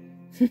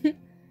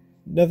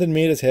 Nothing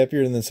made us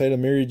happier than the sight of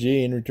Mary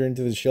Jane return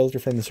to the shelter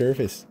from the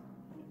surface.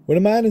 When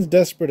a man is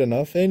desperate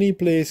enough, any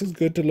place is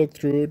good to look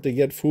through to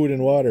get food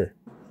and water.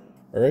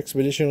 Our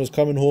expedition was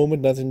coming home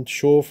with nothing to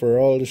show for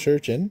all the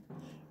searching,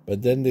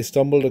 but then they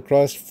stumbled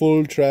across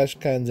full trash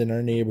cans in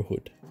our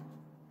neighborhood.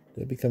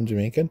 Did it become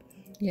Jamaican?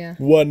 Yeah.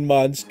 One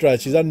man's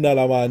trash is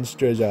another man's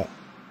treasure.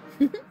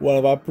 One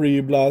of our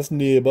pre-blast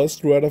neighbors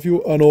threw out a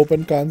few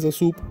unopened cans of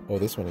soup. Oh,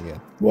 this one again.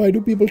 Why do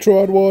people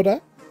throw out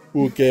water?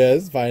 Who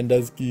cares?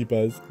 Finders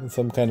keepers.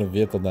 Some kind of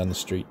vehicle down the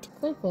street.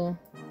 Cool.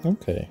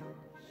 Okay.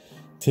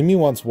 Timmy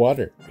wants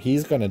water.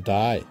 He's gonna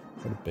die.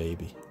 What a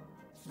baby.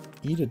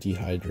 Eat a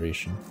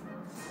dehydration.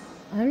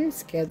 I'm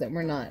scared that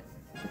we're not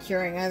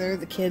curing either of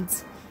the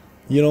kids.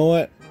 You know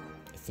what?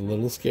 It's a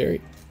little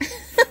scary.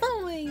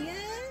 Oh my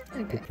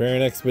god. Okay. Prepare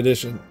an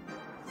expedition.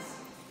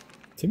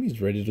 Timmy's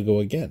ready to go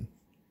again.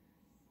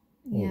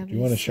 Yeah, Oh, do you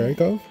want a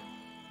Sharikov?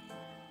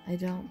 I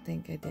don't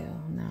think I do,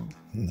 no.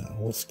 No,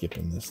 we'll skip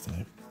him this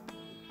time.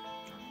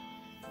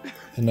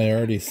 And I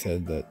already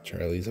said that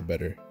Charlie's a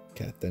better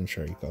cat than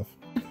Sharikov.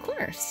 Of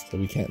course. So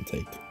we can't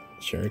take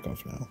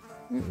Sharikov now.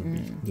 It would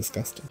be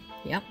disgusting.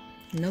 Yep.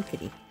 No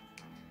kitty.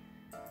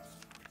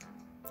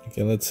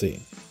 Okay, let's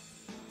see.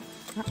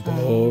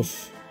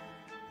 Both.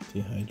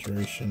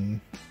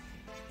 Dehydration.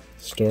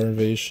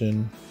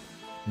 Starvation.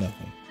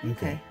 Nothing.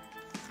 Okay.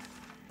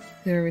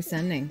 Who are we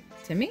sending?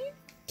 Timmy?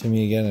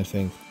 Timmy again, I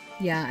think.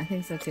 Yeah, I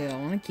think so too. I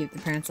want to keep the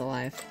parents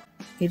alive.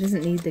 He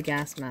doesn't need the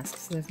gas mask,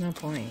 so there's no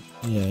point.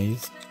 Yeah,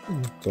 he's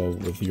go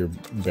with your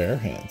bear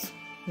hands.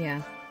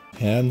 Yeah.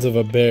 Hands of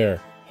a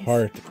bear.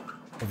 Heart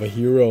of a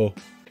hero.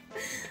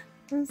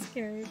 I'm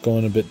scared.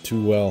 Going a bit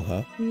too well,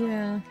 huh?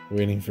 Yeah.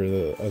 Waiting for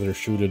the other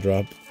shoe to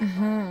drop.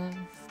 Uh-huh.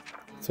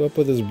 What's up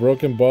with this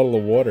broken bottle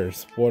of water?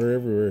 There's water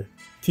everywhere.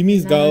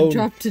 Timmy's Not a gone.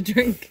 drop to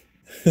drink.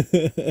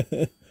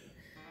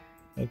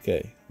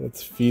 Okay,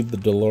 let's feed the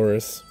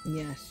Dolores.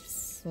 Yeah,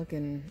 she's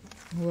looking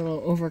a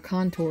little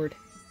over-contoured.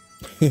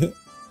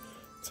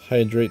 Let's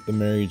hydrate the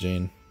Mary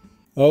Jane.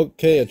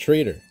 Okay, a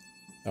trader.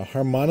 A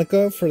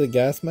harmonica for the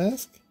gas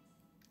mask?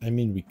 I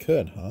mean, we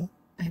could, huh?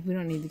 We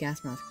don't need the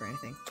gas mask for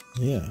anything.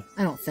 Yeah.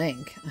 I don't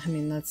think. I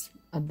mean, that's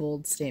a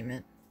bold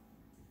statement.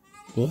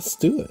 Well, let's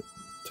do it.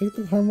 Take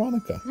the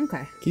harmonica.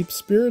 Okay. Keep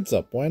spirits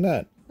up. Why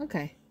not?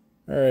 Okay.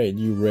 Alright,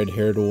 you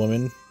red-haired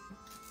woman.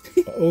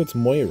 Oh, it's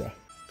Moira.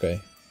 Okay.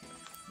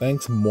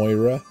 Thanks,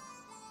 Moira.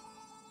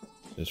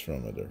 It's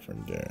from a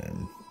different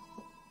game.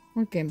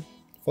 What game?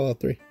 Fallout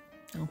 3.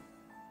 Oh.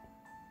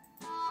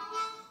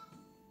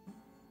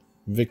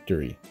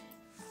 Victory.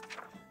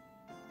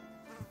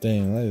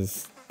 Dang, that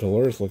is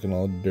Dolores looking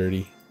all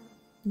dirty.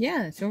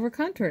 Yeah, it's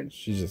over-contoured.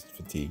 She's just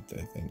fatigued,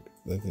 I think.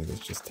 I think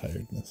it's just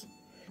tiredness.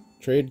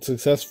 Trade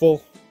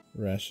successful.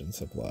 Ration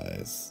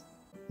supplies.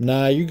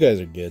 Nah, you guys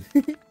are good.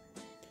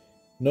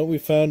 Note we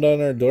found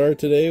on our door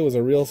today was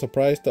a real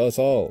surprise to us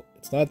all.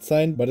 It's not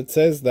signed, but it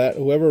says that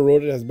whoever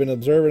wrote it has been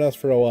observing us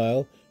for a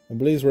while and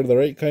believes we're the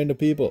right kind of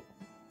people.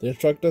 They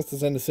instruct us to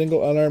send a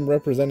single unarmed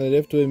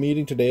representative to a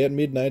meeting today at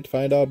midnight to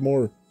find out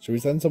more. Should we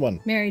send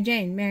someone? Mary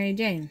Jane, Mary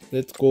Jane.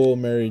 Let's go,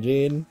 Mary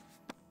Jane.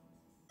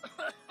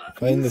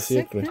 Find the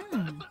Sick secret.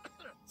 now.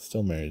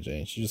 Still Mary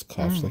Jane. She just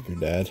coughs like her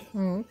dad.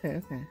 Oh, okay,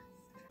 okay.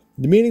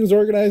 The meeting was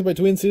organized by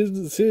Twin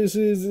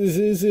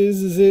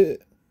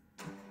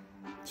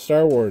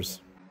Star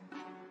Wars.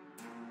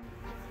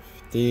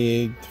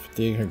 Fatigued,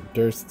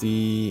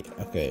 thirsty.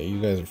 Okay,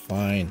 you guys are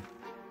fine.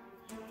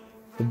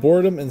 The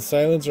boredom and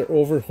silence are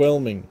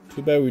overwhelming.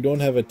 Too bad we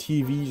don't have a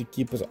TV to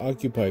keep us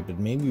occupied, but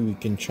maybe we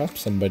can chop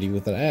somebody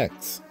with an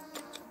axe.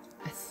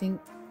 I think...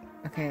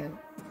 Okay,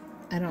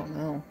 I don't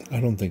know.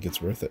 I don't think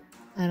it's worth it.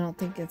 I don't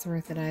think it's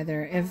worth it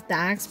either. If the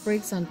axe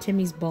breaks on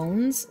Timmy's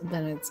bones,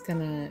 then it's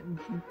gonna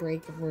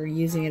break if we're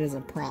using it as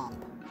a prop.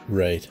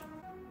 Right.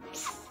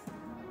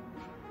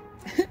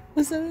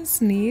 Was that a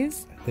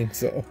sneeze? I think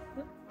so.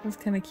 That's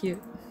kind of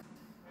cute.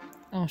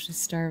 Oh, she's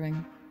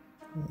starving.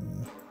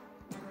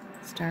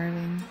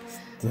 Starving.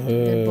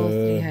 They're both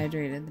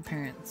dehydrated, the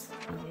parents.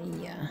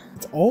 Yeah.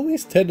 It's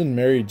always Ted and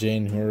Mary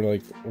Jane who are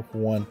like, who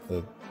want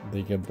that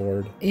they get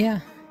bored.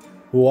 Yeah.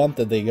 Who want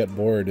that they get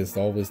bored is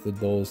always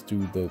those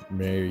two, the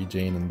Mary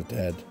Jane and the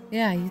Ted.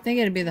 Yeah, you think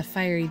it'd be the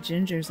fiery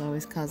gingers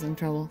always causing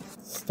trouble.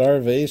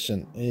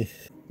 Starvation.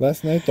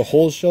 Last night, the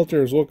whole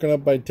shelter was woken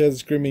up by Ted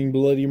screaming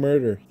bloody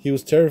murder. He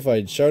was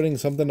terrified, shouting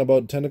something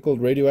about tentacled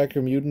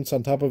radioactive mutants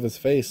on top of his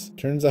face.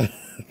 Turns out...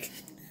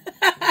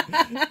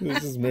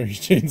 This is Mary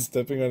Jane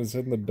stepping on his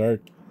head in the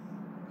dark.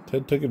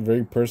 Ted took it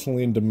very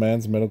personally and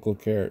demands medical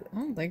care. I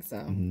don't think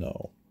so.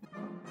 No.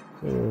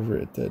 Go over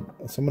it, Ted.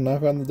 Someone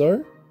knock on the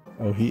door?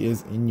 Oh, he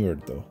is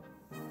inured, though.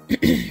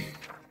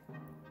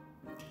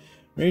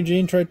 Mary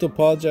Jane tried to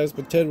apologize,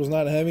 but Ted was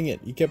not having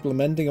it. He kept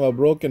lamenting about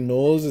broken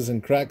noses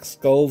and cracked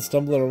skulls,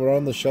 stumbling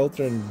around the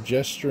shelter and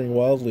gesturing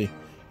wildly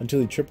until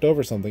he tripped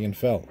over something and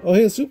fell. Oh,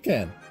 hey, a soup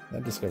can!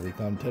 That discovery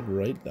calmed Ted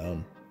right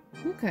down.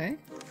 Okay.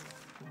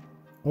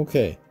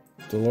 Okay.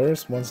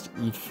 Dolores wants to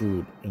eat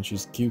food, and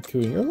she's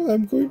cooing. Oh,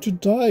 I'm going to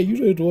die.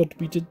 You don't want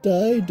me to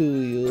die, do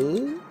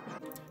you?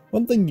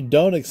 One thing you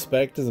don't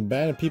expect is a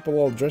band of people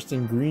all dressed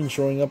in green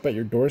showing up at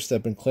your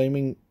doorstep and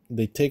claiming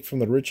they take from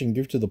the rich and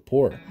give to the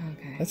poor.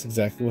 Okay. That's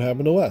exactly what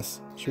happened to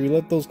us. Should we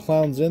let those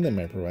clowns in? They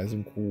might provide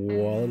some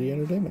quality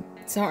entertainment.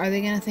 So are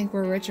they going to think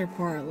we're rich or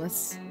poor?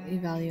 Let's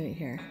evaluate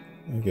here.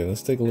 Okay,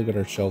 let's take a look at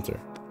our shelter.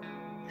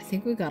 I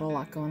think we got a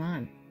lot going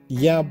on.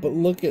 Yeah, but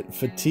look at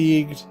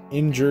fatigued,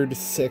 injured,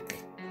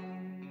 sick.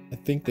 I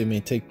think they may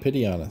take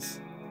pity on us.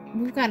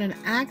 We've got an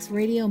axe,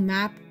 radio,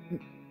 map,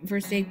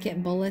 first aid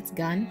kit, bullets,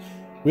 gun.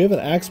 We have an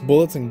axe,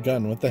 bullets, and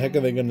gun. What the heck are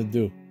they going to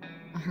do?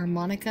 A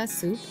harmonica,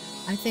 soup.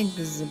 I think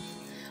this is a...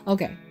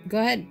 Okay, go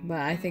ahead, but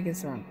I think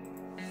it's wrong.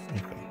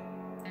 Okay.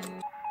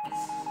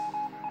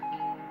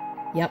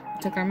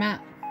 Yep, took our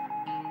map.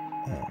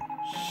 Oh,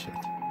 shit.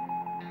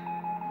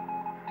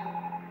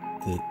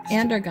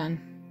 And our gun.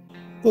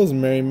 Those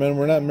merry men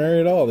were not merry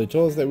at all. They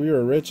told us that we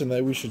were rich and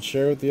that we should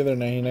share with the other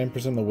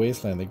 99% of the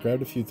wasteland. They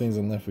grabbed a few things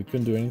and left. We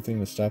couldn't do anything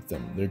to stop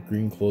them. Their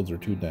green clothes were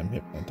too damn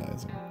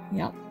hypnotizing.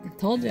 Yep,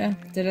 told ya.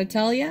 Did I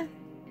tell ya?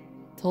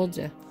 Told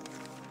ya.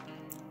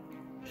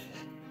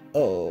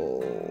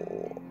 Oh,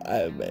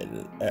 I made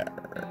an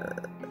error.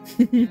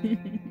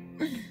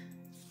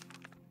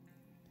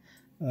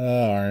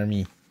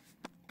 Army.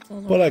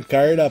 Put a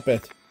card up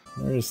it.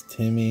 Where's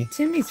Timmy?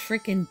 Timmy's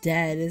freaking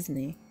dead, isn't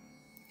he?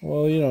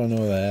 Well, you don't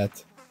know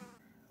that.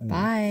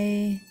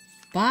 Bye.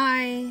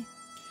 Bye.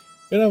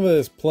 Get off of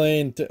this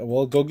plane.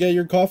 Well, go get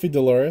your coffee,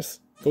 Dolores.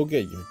 Go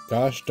get your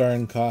gosh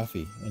darn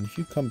coffee. And if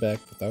you come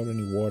back without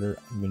any water,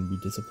 I'm going to be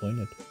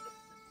disappointed.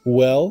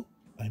 Well,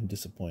 I'm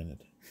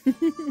disappointed.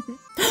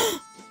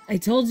 I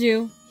told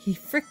you. He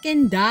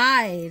freaking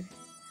died.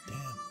 Damn.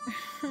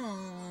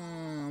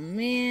 Oh,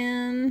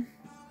 man.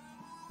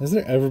 Has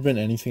there ever been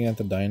anything at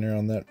the diner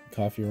on that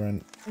coffee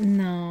run?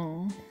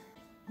 No.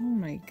 Oh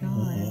my god.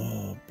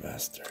 Oh,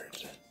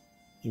 bastard.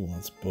 He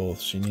wants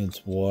both. She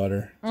needs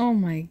water. Oh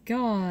my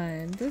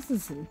god. This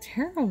is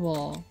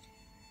terrible.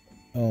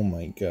 Oh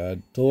my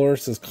god.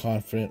 Dolores is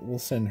confident. We'll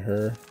send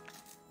her.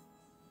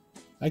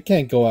 I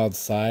can't go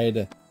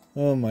outside.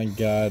 Oh my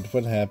god.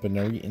 What happened?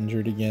 Are we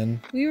injured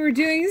again? We were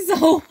doing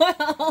so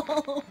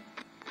well.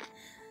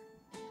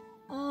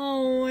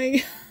 Oh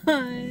my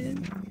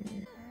god.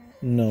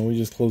 No, we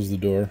just closed the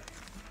door.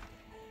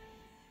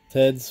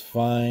 Ted's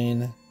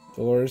fine.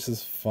 Dolores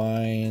is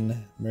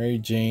fine. Mary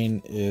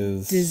Jane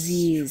is...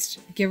 diseased.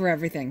 Give her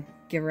everything.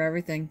 Give her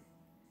everything.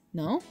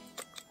 No?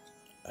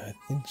 I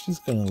think she's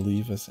gonna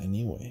leave us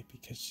anyway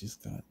because she's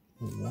got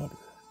water.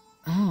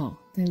 Oh,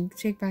 then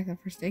take back the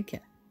first aid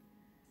kit.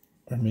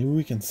 Or maybe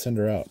we can send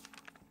her out.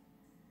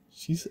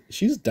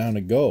 She's down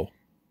to go.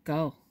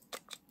 Go.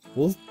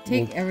 We'll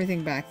take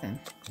everything back then.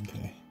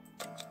 Okay.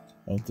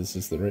 Oh, this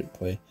is the right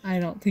play. I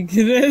don't think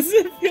it is.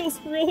 It feels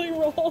really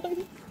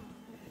wrong.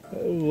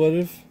 What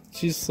if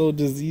she's so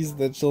diseased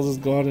that she'll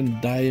just go out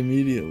and die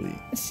immediately?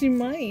 She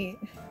might.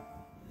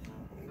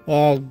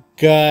 Oh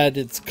god,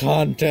 it's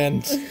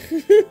content.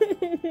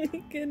 Oh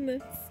my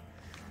goodness.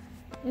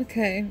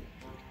 Okay.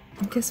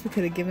 I guess we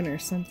could have given her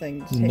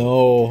something to take.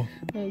 No.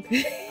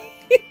 Okay.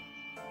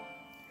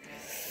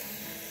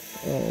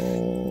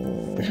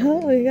 Oh.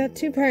 Well, we got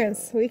 2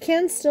 parents. We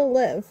can still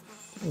live.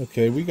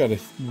 Okay, we gotta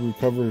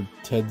recover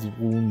Ted's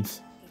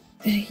wounds.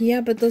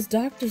 Yeah, but those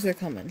doctors are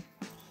coming.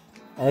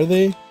 Are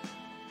they?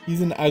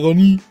 He's in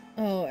agony.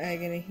 Oh,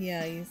 agony.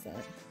 Yeah, I use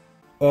that.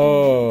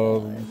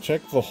 Oh,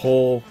 check the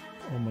hole.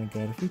 Oh my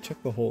god, if we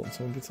check the hole and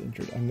someone gets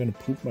injured, I'm gonna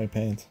poop my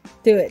pants.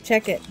 Do it.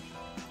 Check it.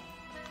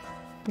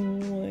 Oh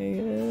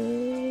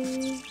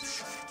my god.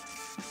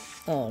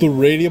 Oh, the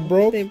radio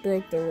broke? They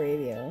broke the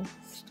radio.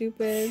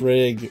 Stupid.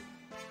 Frig.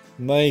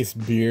 Nice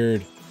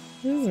beard.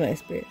 This is a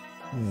nice beard.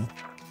 Yeah.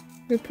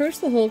 We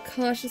approached the hole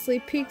cautiously,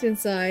 peeked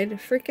inside.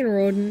 Frickin'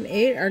 rodent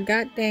ate our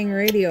goddamn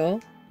radio.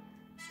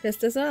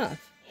 Pissed us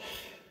off.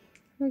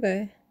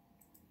 Okay.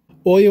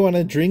 Oh, you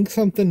wanna drink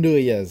something, do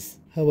yas?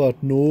 How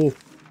about no?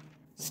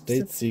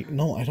 State secret.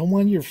 No, I don't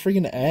want your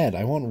friggin' ad.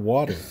 I want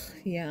water.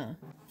 Yeah.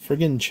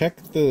 Friggin'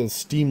 check the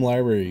Steam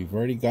library. You've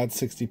already got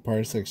 60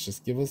 parsecs.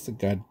 Just give us the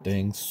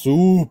goddamn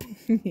soup.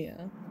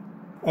 Yeah.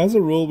 As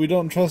a rule, we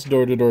don't trust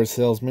door-to-door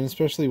salesmen,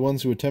 especially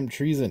ones who attempt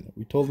treason.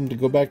 We told him to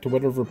go back to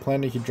whatever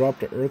planet he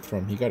dropped to Earth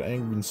from. He got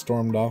angry and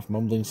stormed off,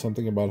 mumbling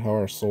something about how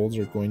our souls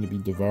are going to be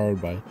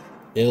devoured by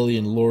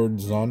alien Lord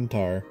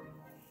Zontar.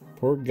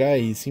 Poor guy,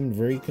 he seemed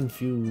very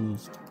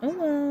confused.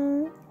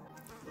 Oh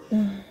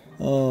well.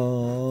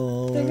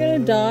 Oh. They're gonna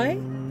die?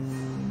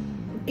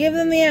 Give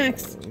them the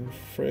axe.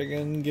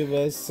 Friggin' give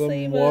us some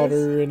Save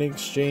water in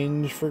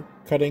exchange for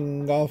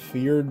cutting off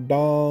your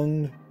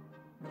dong.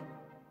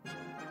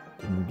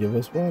 Didn't give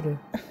us water.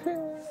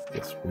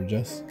 Guess we're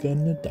just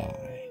gonna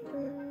die.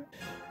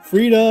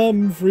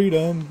 Freedom,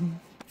 freedom,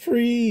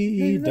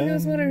 freedom. Give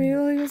us water,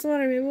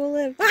 maybe we'll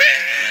live.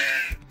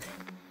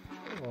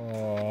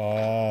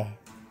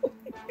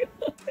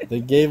 They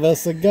gave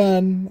us a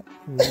gun.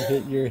 We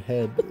hit your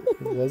head.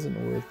 It wasn't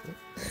worth it.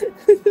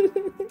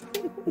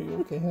 Are you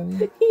okay,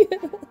 honey?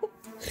 Yeah.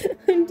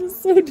 I'm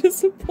just so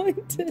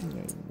disappointed.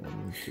 Me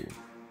too.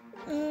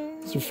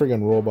 It's a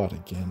friggin' robot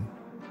again.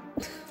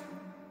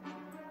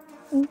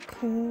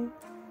 Okay.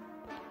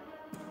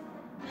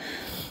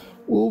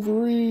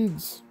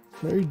 Wolverines.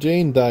 Mary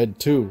Jane died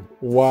too.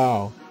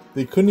 Wow.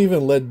 They couldn't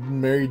even let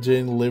Mary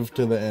Jane live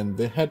to the end.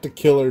 They had to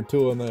kill her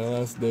too on that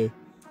last day.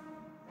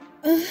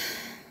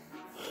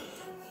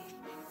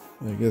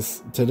 I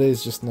guess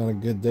today's just not a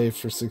good day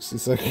for 60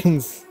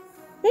 seconds.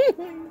 Oh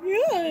my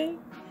god.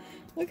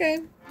 Okay.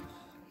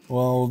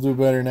 Well, we'll do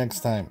better next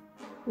time.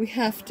 We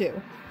have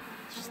to.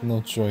 Just no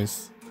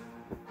choice.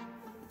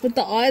 But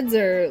the odds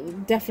are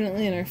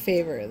definitely in our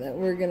favor that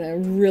we're gonna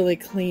really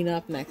clean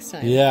up next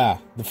time. Yeah,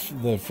 the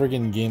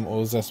friggin' game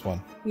owes us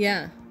one.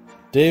 Yeah.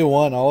 Day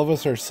 1, all of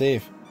us are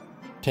safe.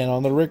 10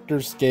 on the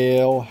Richter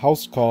scale.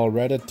 House call,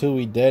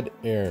 Ratatouille, dead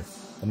air.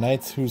 The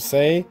Knights who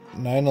say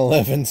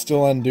 9/11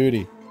 still on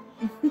duty.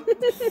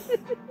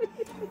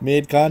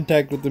 Made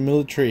contact with the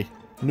military.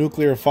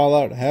 Nuclear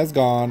fallout has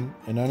gone.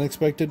 An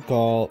unexpected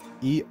call.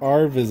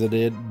 ER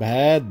visited.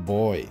 Bad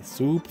boy.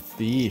 Soup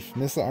thief.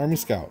 Miss the Army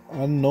Scout.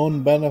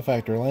 Unknown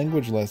benefactor.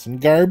 Language lesson.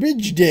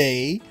 Garbage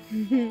day.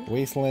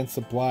 Wasteland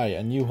supply.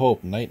 A new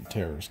hope. Night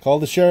terrors. Call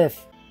the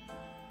sheriff.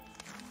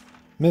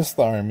 Miss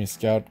the Army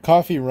Scout.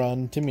 Coffee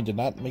run. Timmy did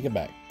not make it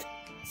back.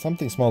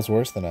 Something smells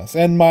worse than us.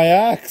 And my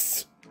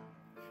axe!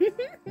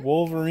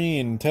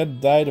 Wolverine. Ted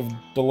died of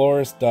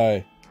Dolores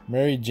die.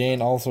 Mary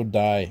Jane also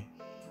die.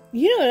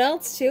 You know what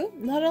else too?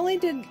 Not only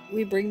did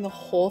we bring the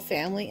whole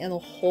family and the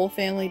whole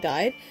family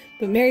died,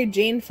 but Mary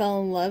Jane fell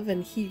in love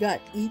and he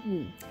got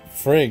eaten.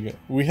 Frig,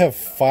 we have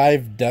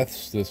 5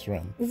 deaths this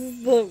run. This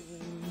is the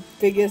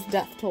biggest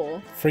death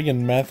toll.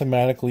 Friggin'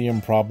 mathematically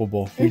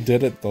improbable. We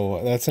did it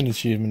though. That's an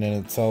achievement in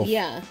itself.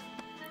 Yeah.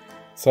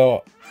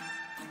 So,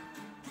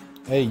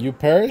 hey, you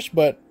perish,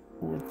 but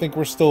I think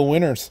we're still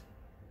winners.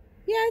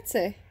 Yeah, I'd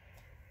say.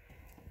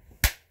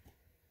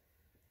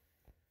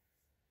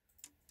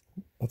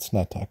 Let's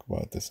not talk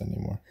about this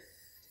anymore.